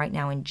over them right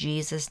now in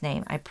Jesus'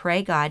 name. I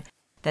pray, God,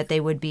 that they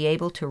would be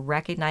able to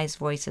recognize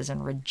voices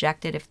and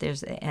reject it if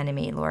there's an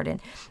enemy, Lord.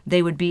 And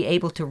they would be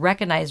able to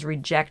recognize,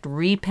 reject,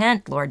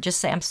 repent, Lord. Just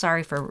say, I'm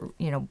sorry for,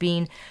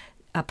 being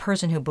a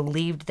person who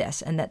believed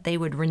this, and that they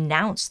would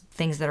renounce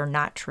things that are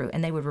not true,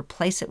 and they would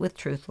replace it with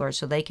truth, Lord,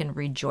 so they can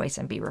rejoice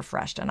and be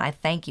refreshed. And I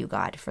thank you,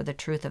 God, for the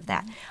truth of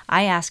that.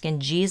 I ask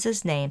in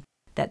Jesus' name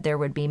that there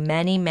would be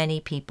many, many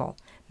people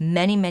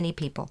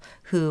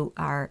who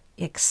are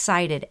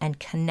excited and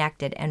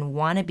connected and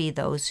want to be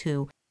those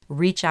who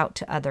reach out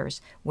to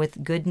others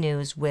with good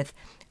news, with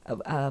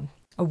a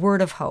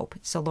word of hope.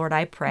 So, Lord,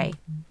 I pray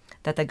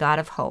that the God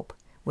of hope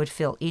would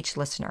fill each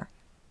listener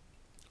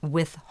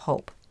with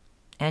hope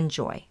and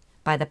joy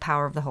by the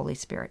power of the Holy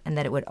Spirit, and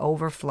that it would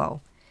overflow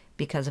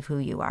because of who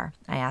you are.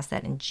 I ask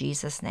that in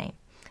Jesus' name.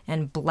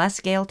 And bless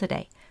Gayle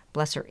today.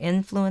 Bless her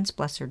influence,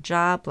 bless her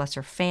job, bless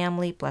her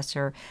family, bless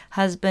her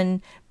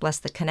husband, bless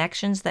the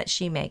connections that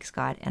she makes,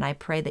 God. And I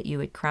pray that you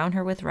would crown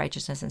her with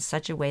righteousness in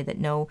such a way that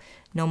no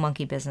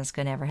monkey business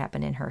can ever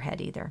happen in her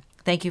head either.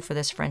 Thank you for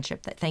this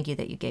friendship. Thank you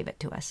that you gave it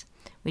to us.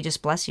 We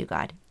just bless you,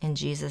 God, in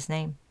Jesus'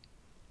 name.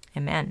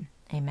 Amen.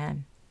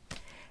 Amen.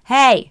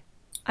 Hey,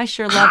 I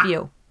sure love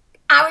you.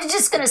 I was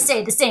just going to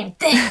say the same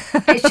thing.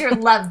 I sure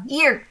love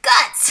your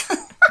guts.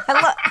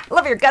 I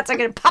love your guts. I'm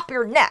going to pop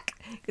your neck.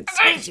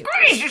 Squeeze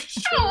you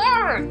so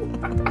hard.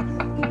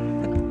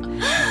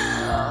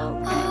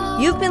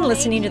 You've been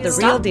listening to The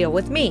Real Deal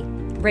with me,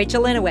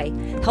 Rachel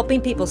Inouye, helping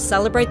people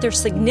celebrate their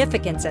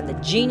significance and the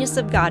genius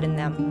of God in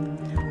them.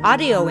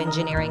 Audio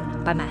engineering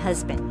by my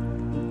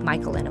husband,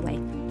 Michael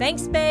Inouye.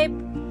 Thanks, babe.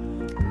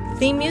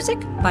 Theme music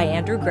by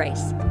Andrew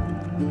Grace.